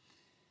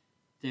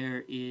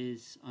 There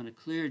is, on a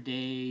clear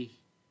day,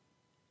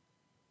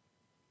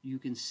 you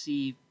can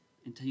see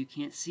until you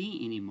can't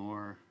see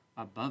anymore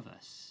above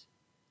us.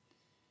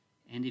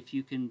 And if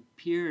you can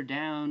peer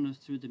down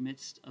through the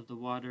midst of the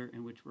water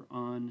in which we're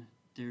on,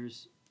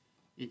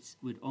 it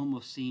would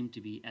almost seem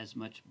to be as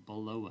much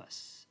below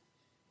us.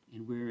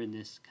 And we're in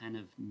this kind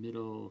of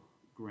middle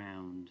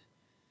ground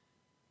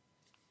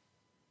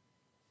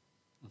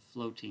of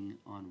floating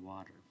on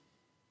water.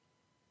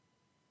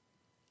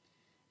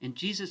 And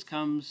Jesus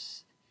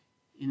comes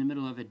in the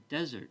middle of a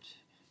desert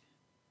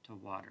to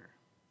water.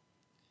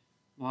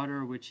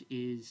 Water which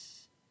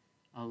is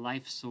a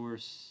life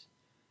source,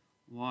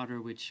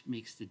 water which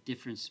makes the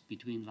difference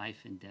between life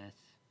and death,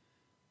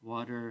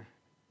 water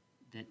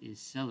that is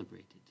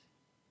celebrated.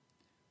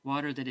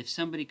 Water that if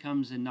somebody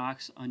comes and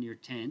knocks on your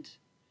tent,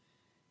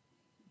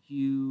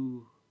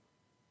 you,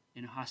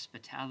 in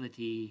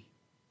hospitality,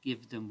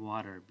 give them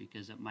water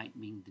because it might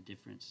mean the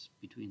difference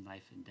between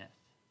life and death.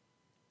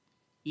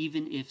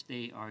 Even if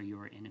they are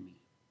your enemy,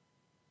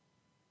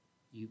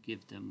 you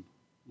give them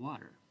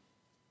water.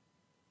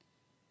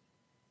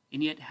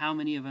 And yet, how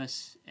many of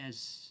us,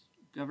 as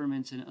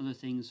governments and other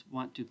things,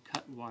 want to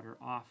cut water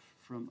off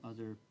from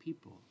other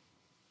people?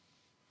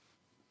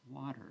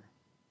 Water.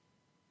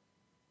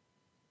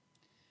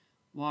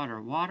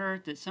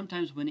 Water that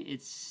sometimes when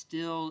it's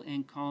still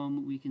and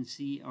calm, we can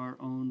see our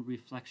own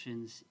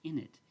reflections in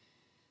it.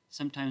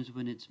 Sometimes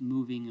when it's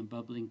moving and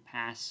bubbling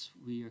past,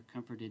 we are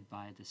comforted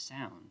by the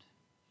sound.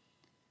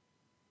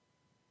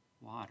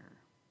 Water.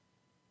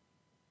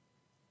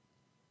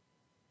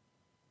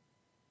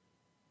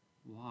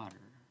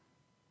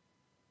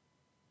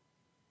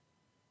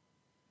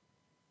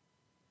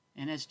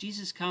 And as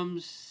Jesus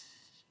comes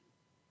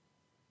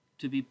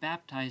to be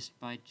baptized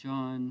by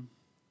John,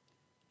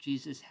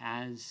 Jesus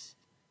has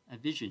a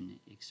vision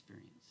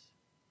experience.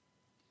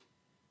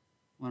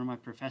 One of my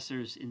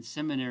professors in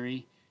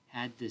seminary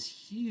had this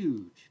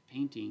huge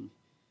painting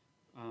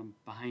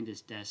behind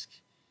his desk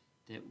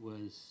that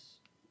was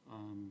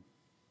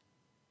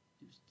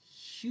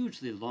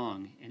hugely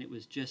long, and it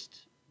was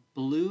just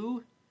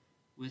blue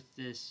with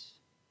this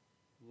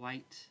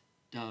white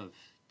dove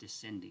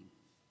descending.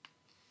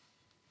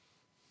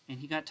 And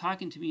he got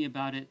talking to me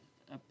about it,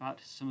 about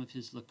some of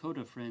his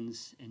Lakota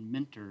friends and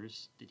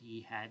mentors that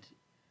he had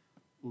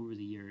over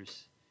the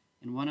years.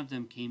 And one of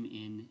them came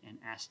in and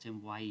asked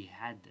him why he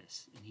had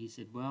this. And he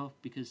said, well,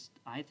 because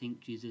I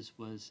think Jesus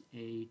was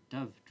a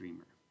dove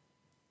dreamer.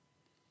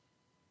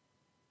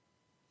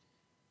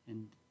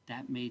 And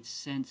that made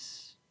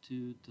sense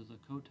to the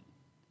Lakota,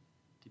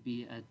 to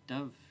be a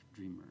dove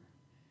dreamer.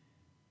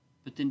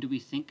 But then do we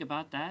think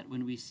about that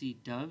when we see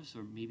doves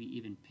or maybe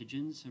even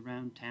pigeons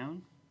around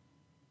town?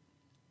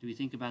 Do we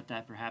think about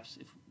that perhaps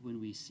when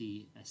we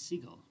see a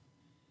seagull?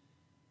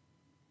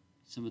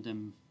 Some of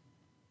them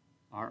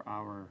are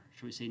our,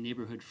 shall we say,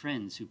 neighborhood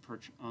friends who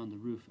perch on the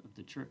roof of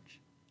the church.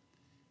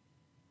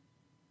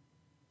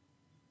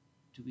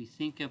 Do we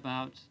think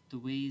about the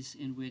ways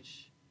in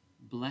which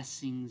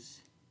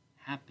blessings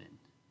happen,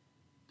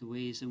 the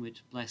ways in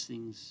which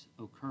blessings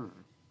occur?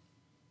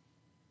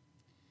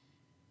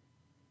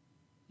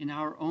 In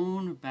our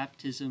own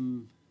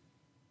baptism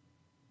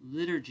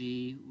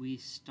liturgy, we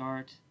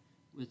start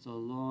with a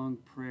long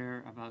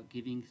prayer about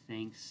giving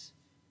thanks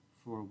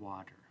for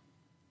water,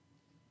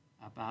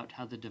 about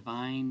how the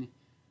divine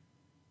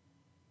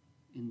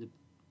in the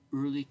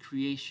early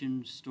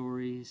creation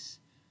stories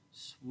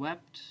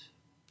swept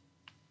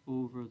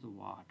over the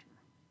water,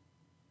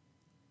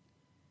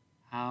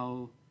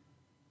 how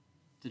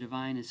the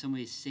divine in some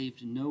ways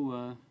saved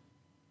Noah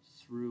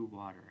through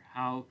water,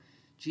 how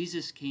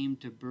Jesus came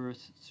to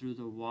birth through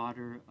the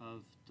water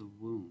of the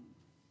womb,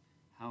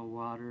 how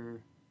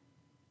water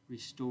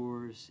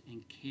restores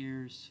and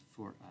cares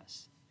for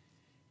us.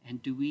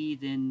 And do we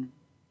then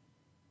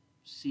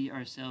see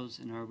ourselves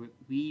and are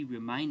we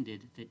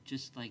reminded that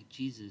just like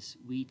Jesus,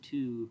 we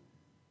too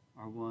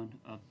are one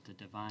of the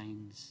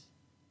divine's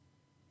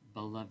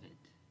beloved?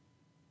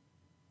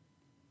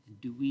 And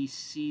do we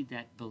see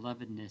that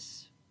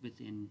belovedness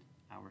within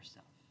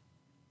ourselves?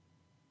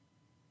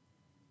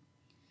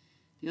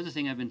 The other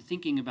thing I've been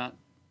thinking about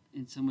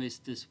in some ways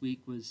this week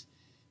was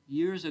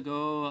years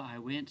ago I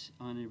went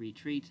on a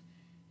retreat,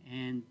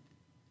 and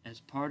as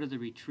part of the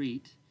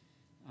retreat,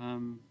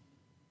 one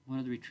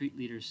of the retreat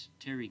leaders,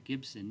 Terry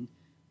Gibson,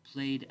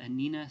 played a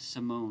Nina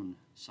Simone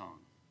song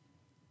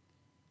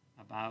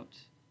about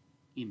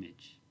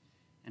image.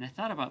 And I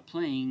thought about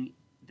playing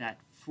that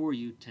for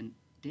you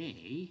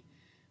today,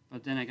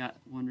 but then I got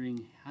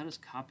wondering, how does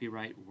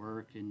copyright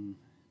work and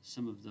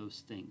some of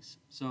those things?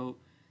 So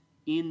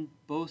in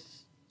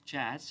both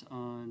chats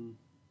on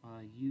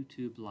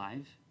YouTube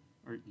Live,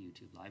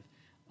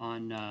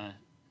 on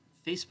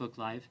Facebook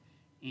Live,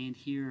 and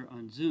here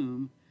on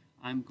Zoom,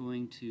 I'm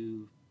going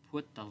to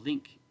put the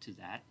link to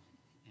that,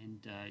 and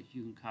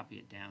you can copy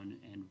it down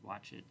and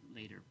watch it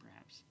later,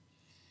 perhaps.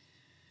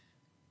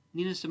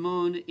 Nina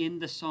Simone in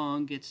the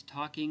song gets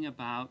talking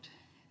about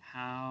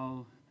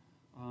how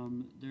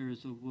there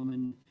is a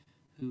woman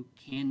who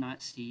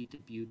cannot see the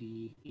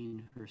beauty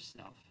in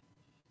herself.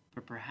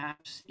 But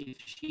perhaps if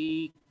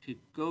she could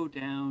go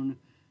down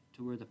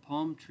to where the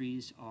palm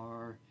trees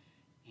are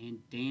and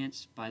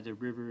dance by the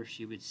river,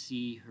 she would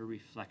see her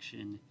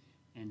reflection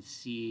and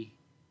see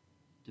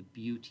the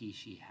beauty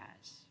she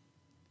has.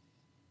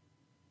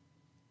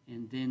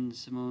 And then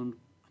Simone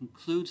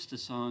concludes the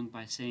song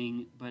by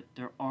saying, but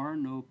there are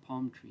no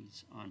palm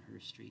trees on her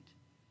street,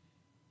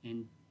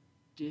 and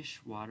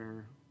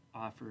dishwater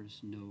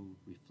offers no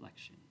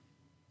reflection.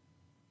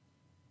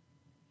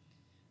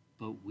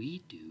 But we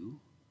do.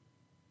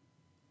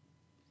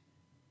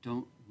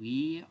 Don't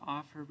we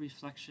offer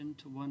reflection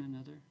to one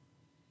another?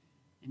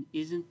 And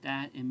isn't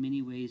that in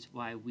many ways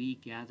why we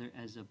gather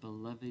as a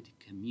beloved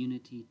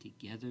community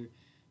together,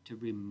 to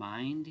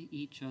remind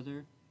each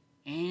other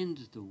and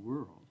the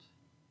world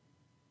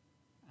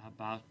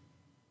about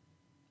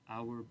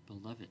our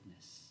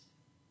belovedness?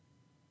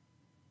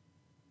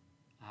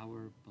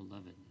 Our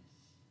belovedness.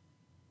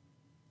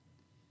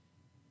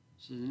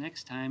 So the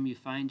next time you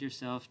find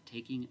yourself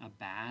taking a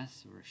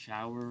bath or a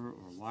shower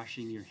or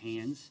washing your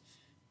hands,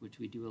 which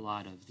we do a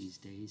lot of these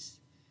days,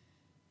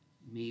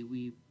 may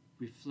we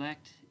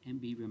reflect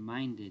and be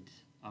reminded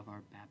of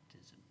our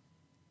baptism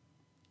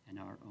and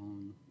our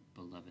own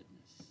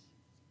belovedness.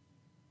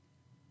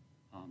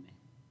 Amen.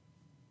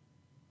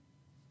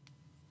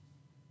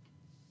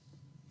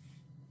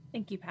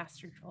 Thank you,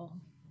 Pastor Joel.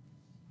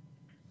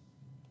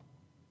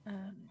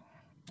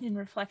 In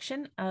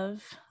reflection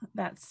of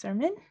that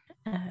sermon,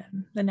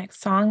 the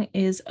next song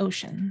is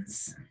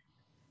Oceans.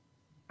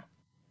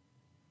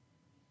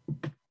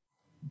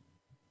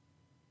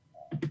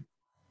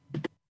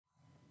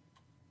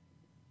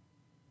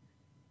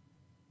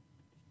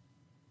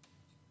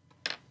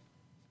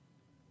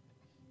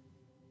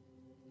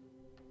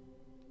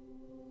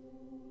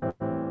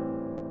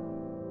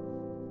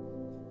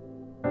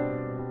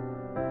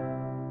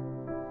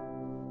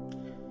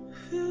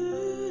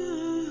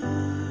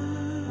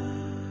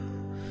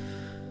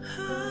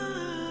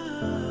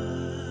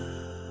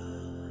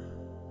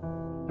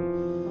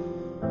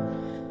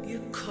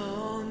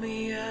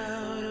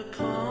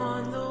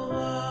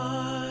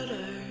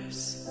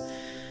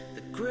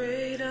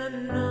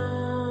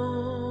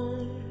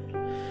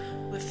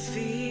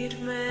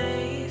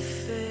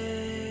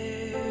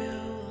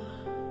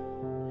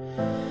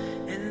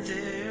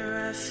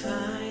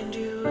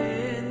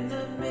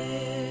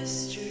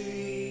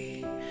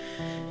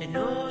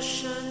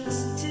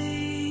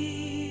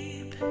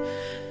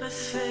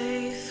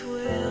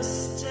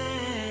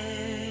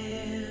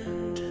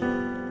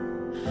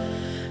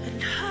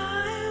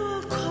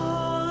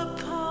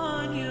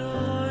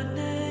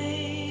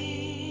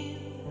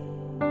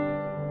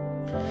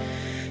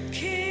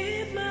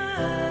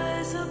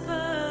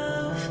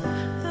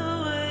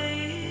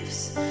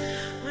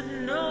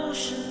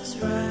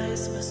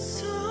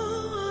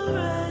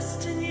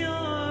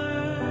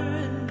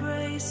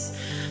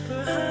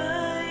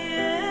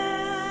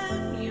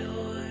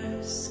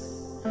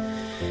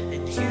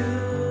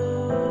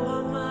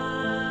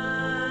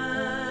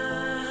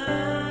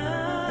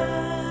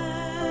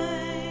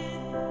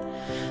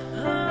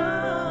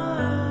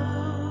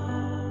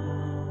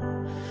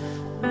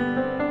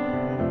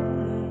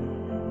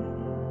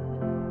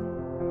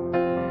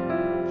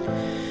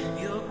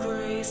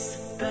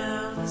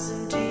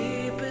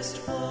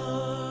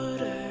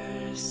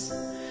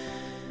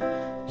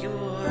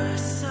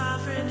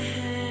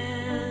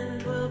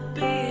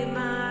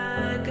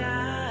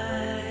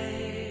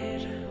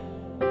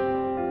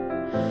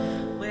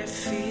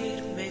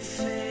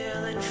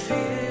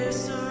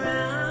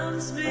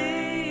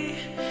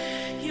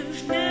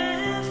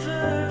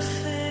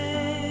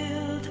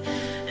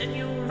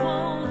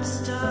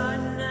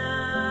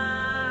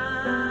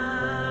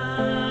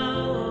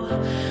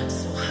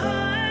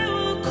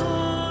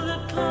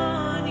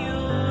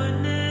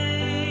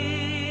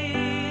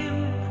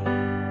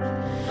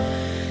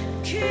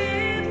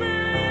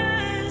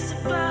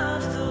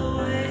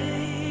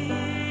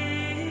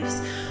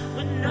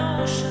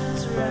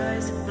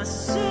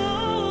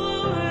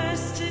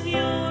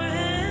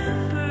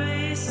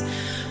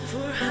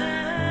 For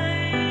I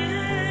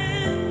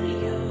am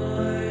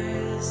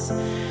yours.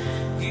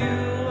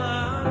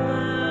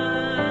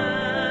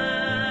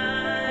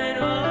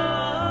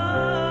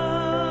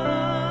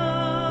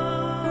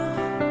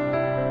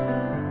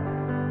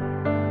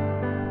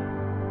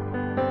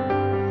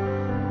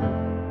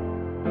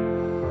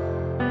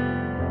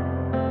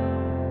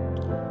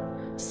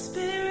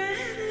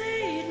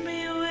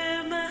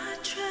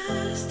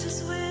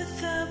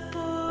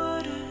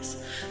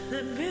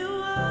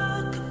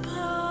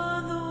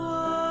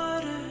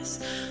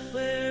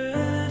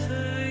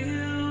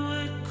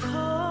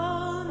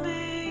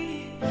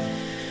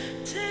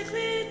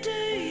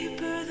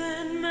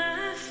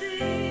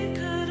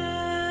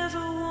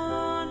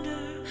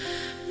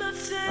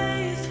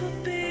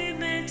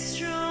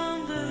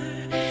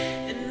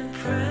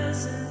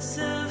 presence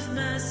of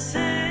my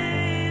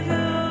Savior.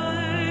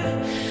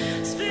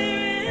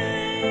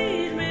 Spirit,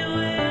 lead me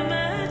where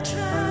my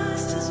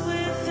trust is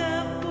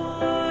without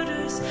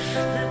borders.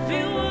 Let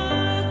me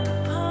walk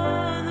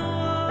upon the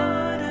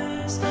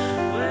waters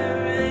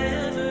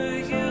wherever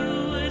you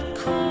would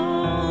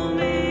call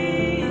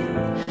me.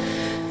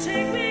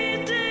 Take me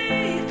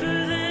deeper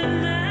than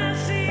my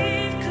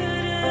feet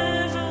could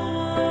ever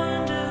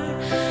wander.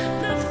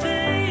 My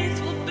faith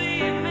will be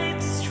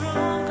made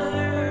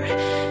stronger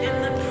in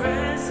the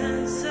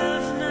presence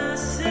of my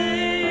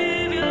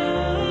Savior.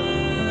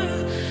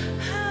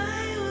 I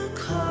will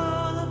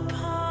call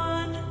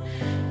upon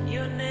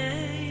your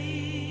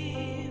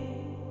name.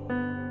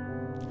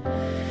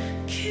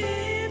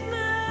 Keep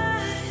my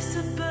eyes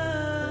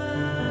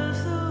above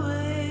the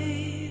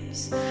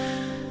waves.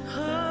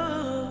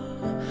 Oh,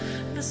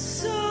 my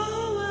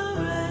soul will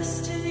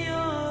rest in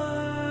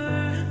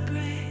your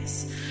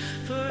embrace,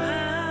 for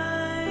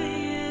I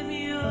am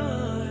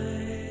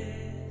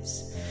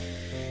yours.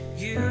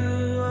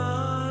 You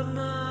are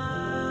mine.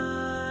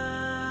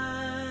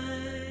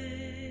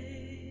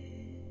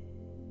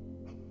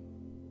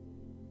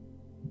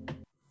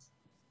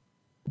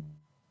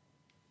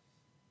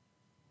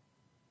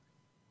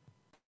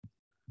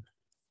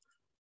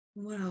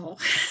 Wow.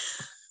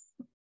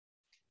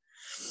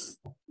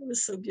 It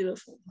was so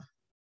beautiful.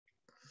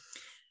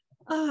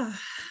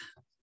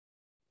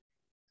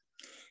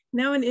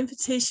 Now an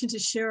invitation to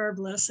share our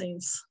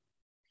blessings.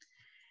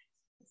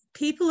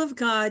 People of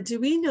God,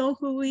 do we know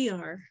who we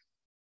are?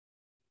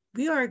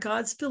 We are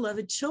God's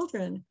beloved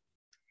children.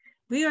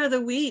 We are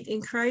the wheat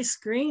in Christ's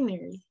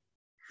granary.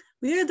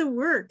 We are the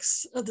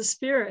works of the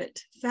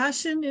Spirit,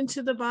 fashioned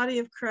into the body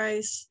of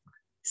Christ,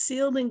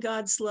 sealed in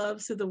God's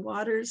love through the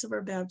waters of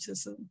our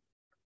baptism.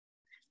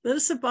 Let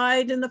us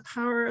abide in the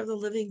power of the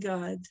living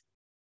God.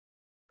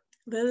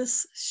 Let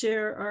us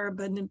share our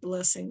abundant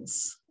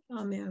blessings.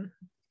 Amen.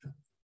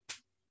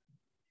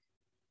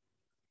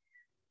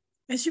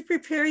 As you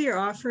prepare your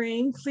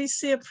offering, please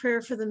say a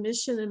prayer for the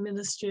mission and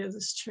ministry of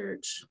this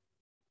church.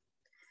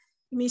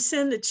 You may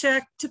send a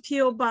check to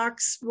P.O.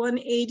 Box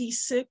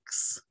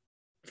 186,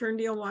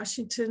 Ferndale,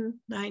 Washington,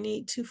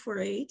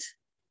 98248,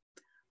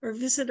 or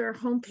visit our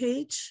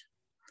homepage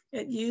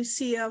at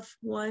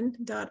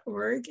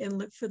ucf1.org and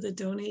look for the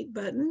donate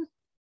button,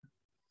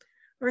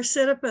 or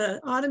set up an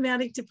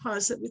automatic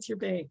deposit with your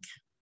bank.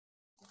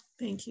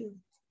 Thank you.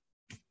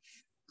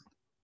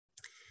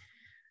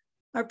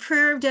 Our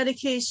prayer of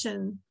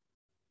dedication.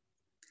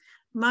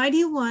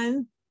 Mighty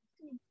One,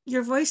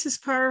 your voice is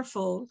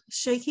powerful,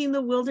 shaking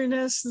the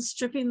wilderness and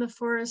stripping the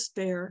forest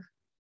bare.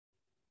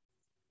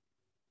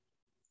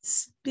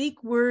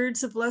 Speak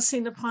words of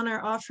blessing upon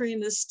our offering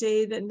this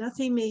day, that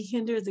nothing may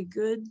hinder the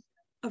good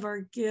of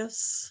our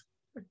gifts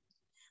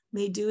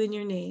may do in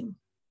your name.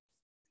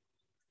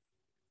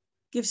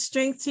 Give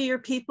strength to your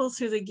people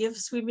through the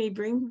gifts we may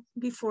bring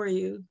before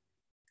you,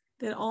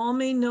 that all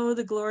may know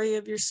the glory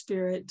of your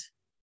Spirit.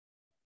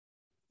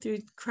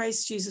 Through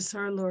Christ Jesus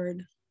our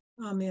Lord.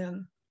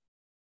 Amen.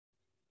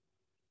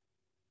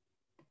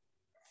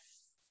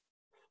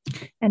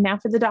 And now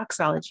for the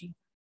doxology.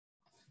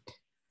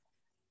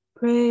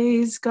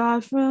 Praise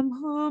God from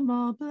whom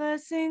all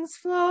blessings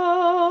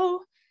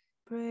flow.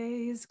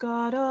 Praise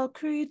God, all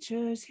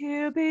creatures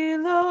here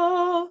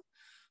below.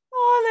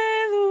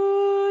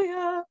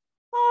 Alleluia,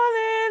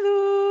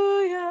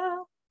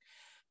 alleluia.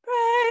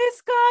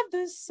 Praise God,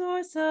 the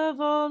source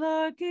of all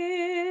our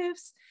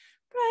gifts.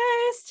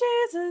 Praise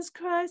Jesus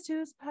Christ,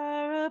 whose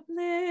power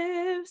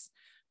uplifts.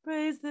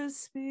 Praise the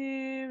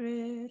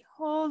Spirit,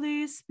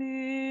 Holy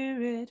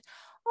Spirit.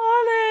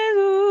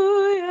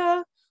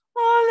 Alleluia,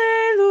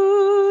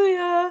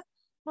 alleluia,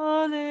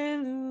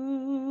 alleluia.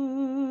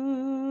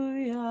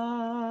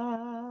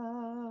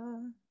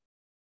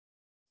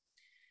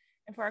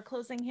 And for our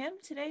closing hymn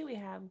today, we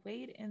have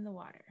Wade in the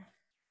Water.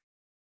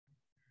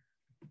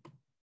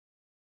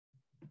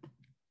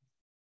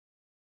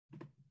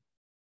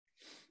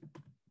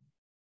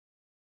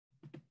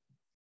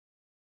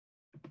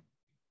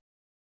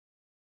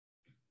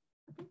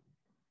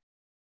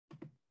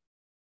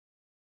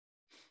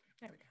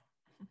 There we go.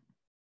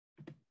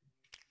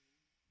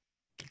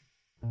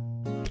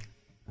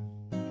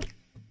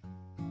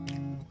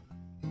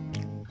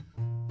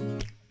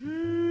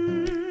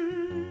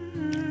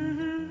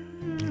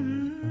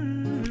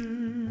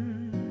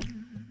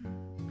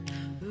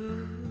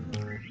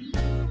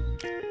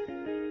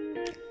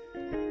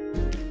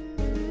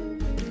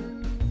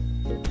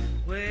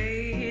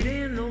 Wade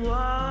in the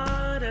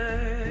water.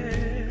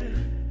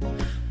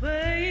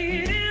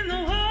 Wade in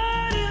the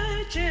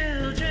water,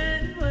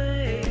 children.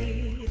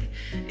 Wade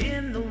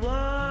in the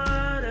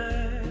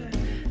water.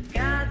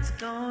 God's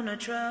gonna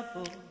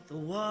trouble the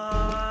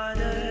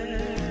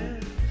water.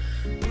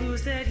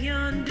 Who's that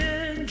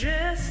yonder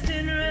dressed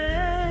in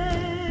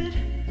red?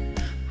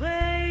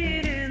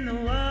 Wade in the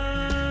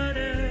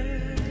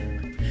water.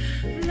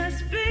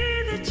 Must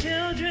be the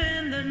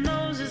children that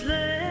Moses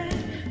led.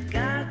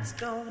 God's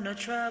gonna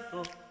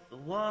trouble the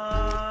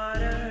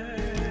water.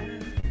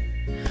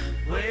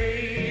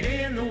 Wade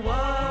in the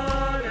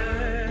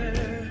water.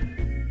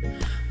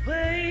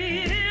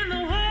 Wade in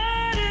the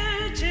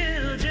water,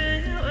 children.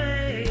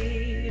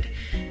 Wade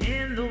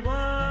in the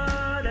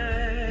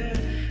water.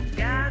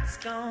 God's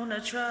gonna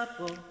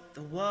trouble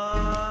the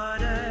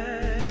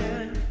water.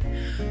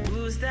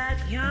 Who's that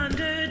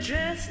yonder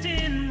dressed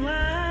in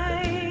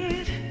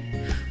white?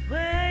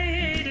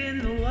 Wade in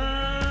the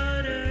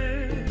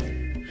water.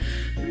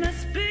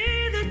 Must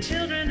be the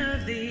children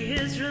of the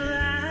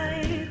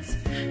Israelites.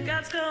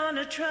 God's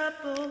gonna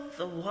trouble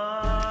the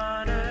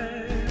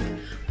water.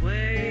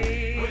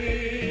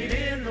 Wade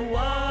in the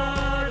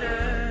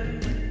water.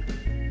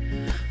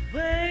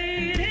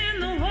 Wade in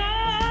the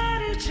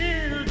water,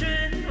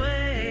 children.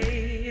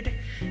 Wade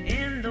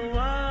in the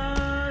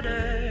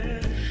water.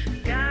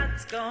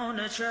 God's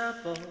gonna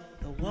trouble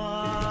the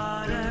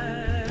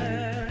water.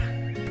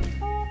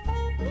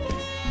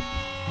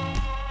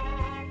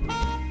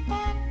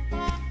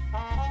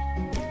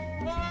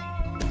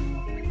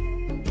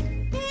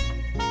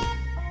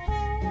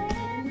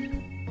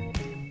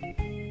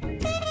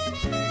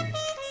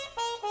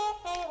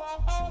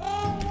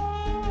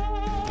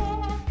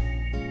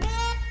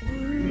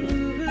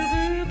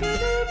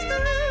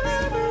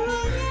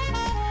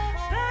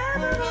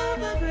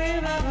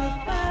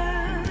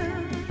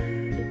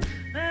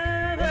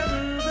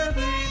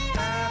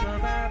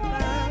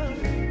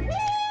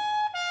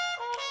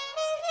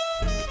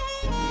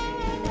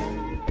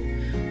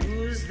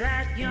 Who's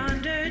that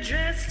yonder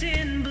dressed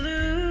in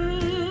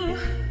blue?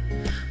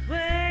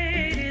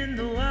 Wade in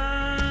the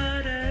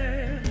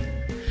water.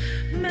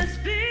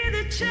 Must be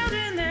the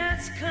children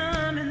that's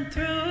coming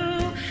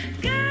through.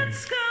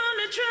 God's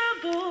gonna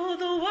trouble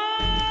the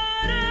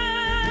water.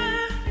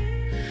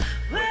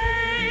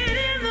 Wade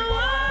in the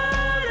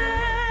water.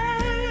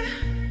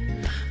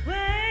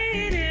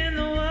 Wade in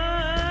the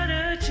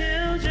water,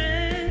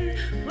 children.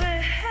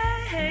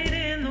 Wade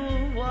in the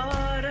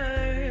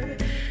water.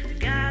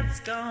 God's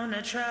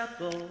gonna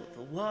trouble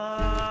the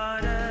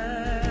water.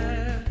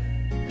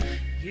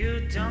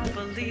 You don't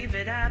believe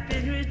it, I've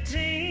been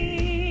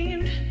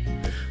redeemed.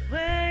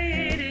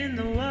 Wade in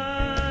the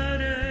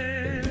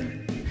water.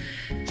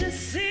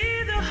 Just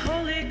see the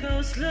Holy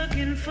Ghost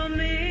looking for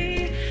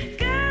me.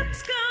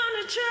 God's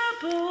gonna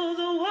trouble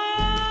the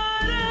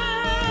water.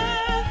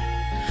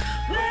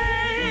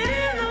 Wade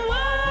in the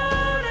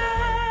water.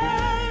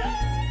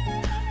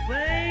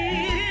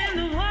 Wade in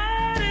the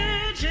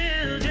water,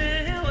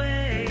 children.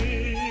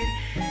 Wade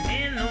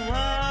in the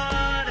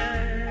water.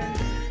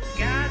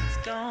 God's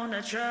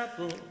gonna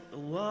trouble the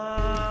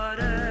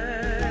water.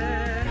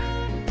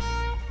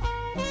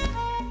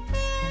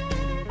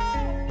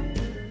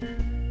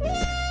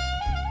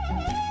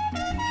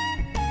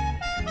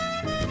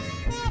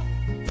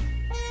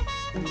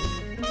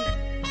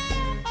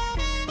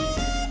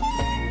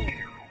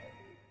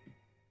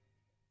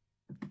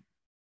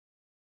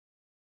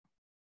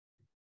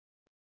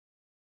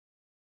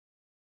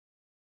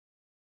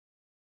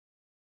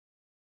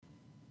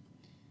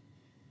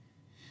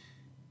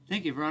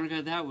 Thank you,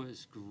 Veronica. That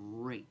was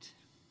great.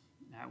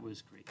 That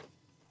was great.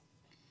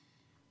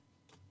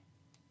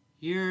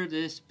 Hear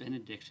this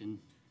benediction.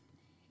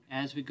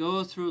 As we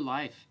go through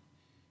life,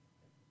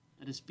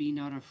 let us be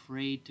not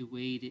afraid to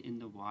wade in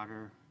the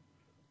water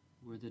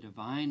where the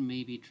divine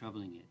may be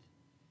troubling it.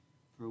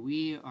 For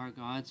we are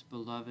God's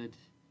beloved,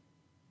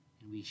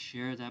 and we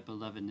share that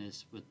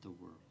belovedness with the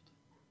world.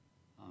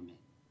 Amen.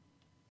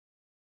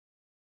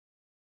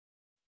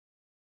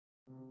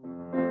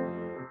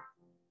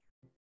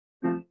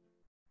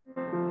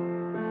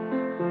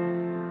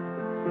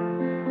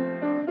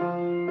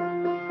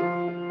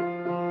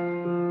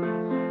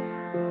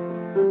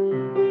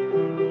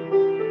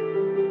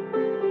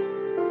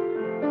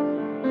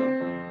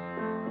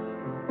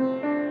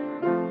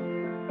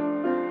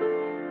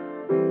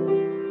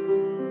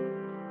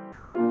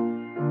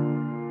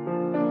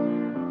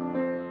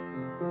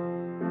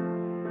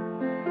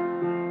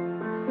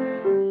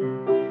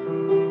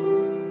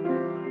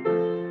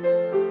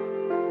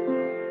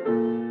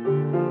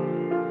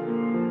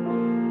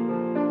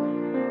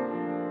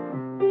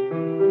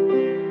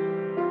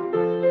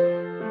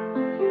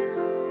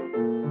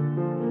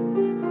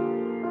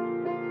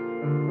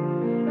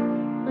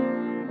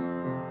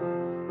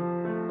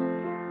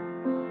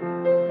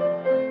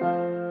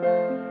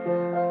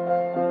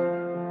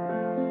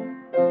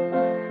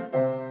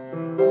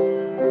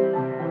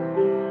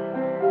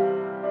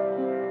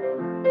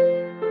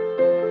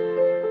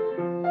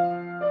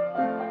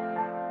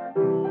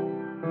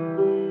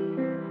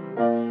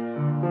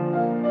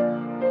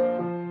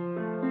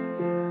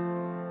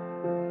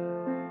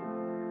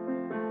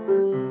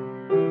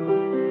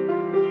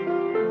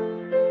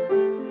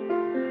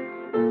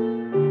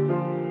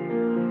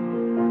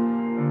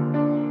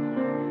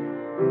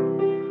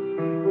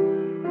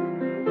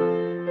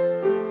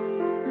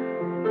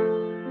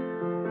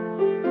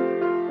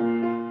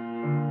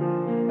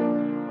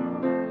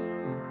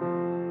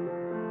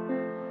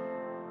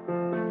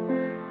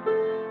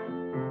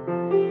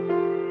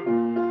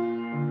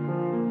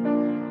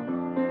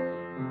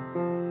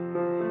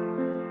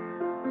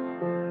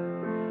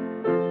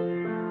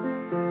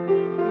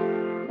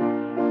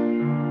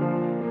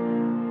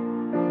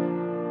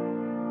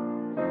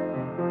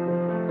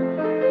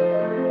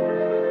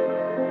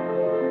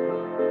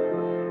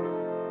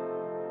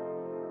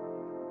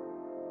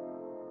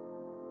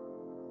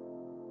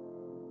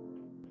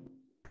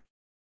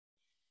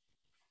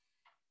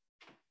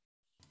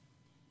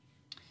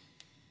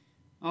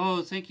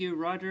 Oh, thank you,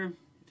 Roger.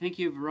 Thank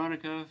you,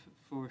 Veronica,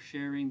 for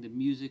sharing the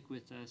music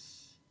with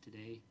us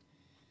today.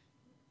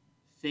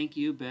 Thank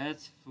you,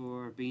 Beth,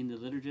 for being the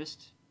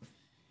liturgist,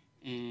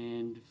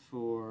 and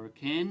for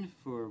Ken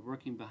for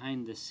working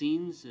behind the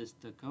scenes as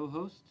the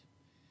co-host.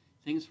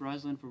 Thanks,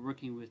 Rosalind, for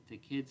working with the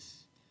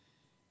kids.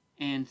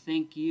 And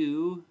thank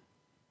you,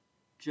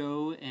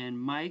 Joe and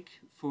Mike,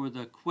 for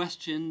the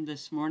question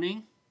this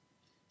morning.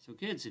 So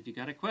kids, if you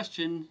got a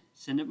question,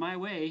 send it my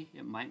way.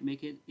 It might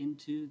make it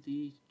into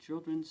the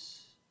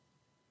children's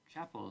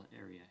chapel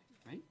area,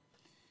 right?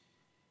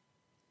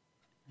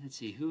 Let's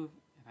see, who have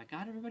I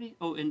got everybody?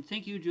 Oh, and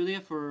thank you, Julia,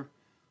 for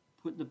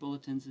putting the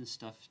bulletins and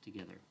stuff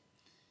together.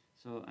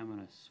 So I'm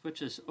gonna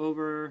switch us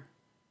over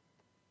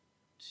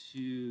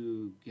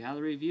to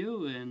gallery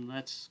view, and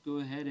let's go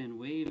ahead and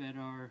wave at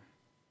our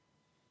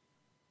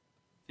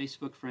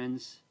Facebook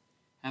friends.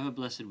 Have a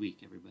blessed week,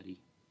 everybody.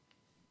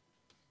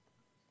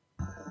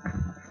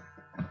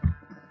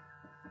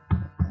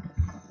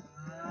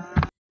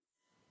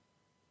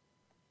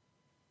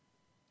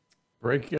 Break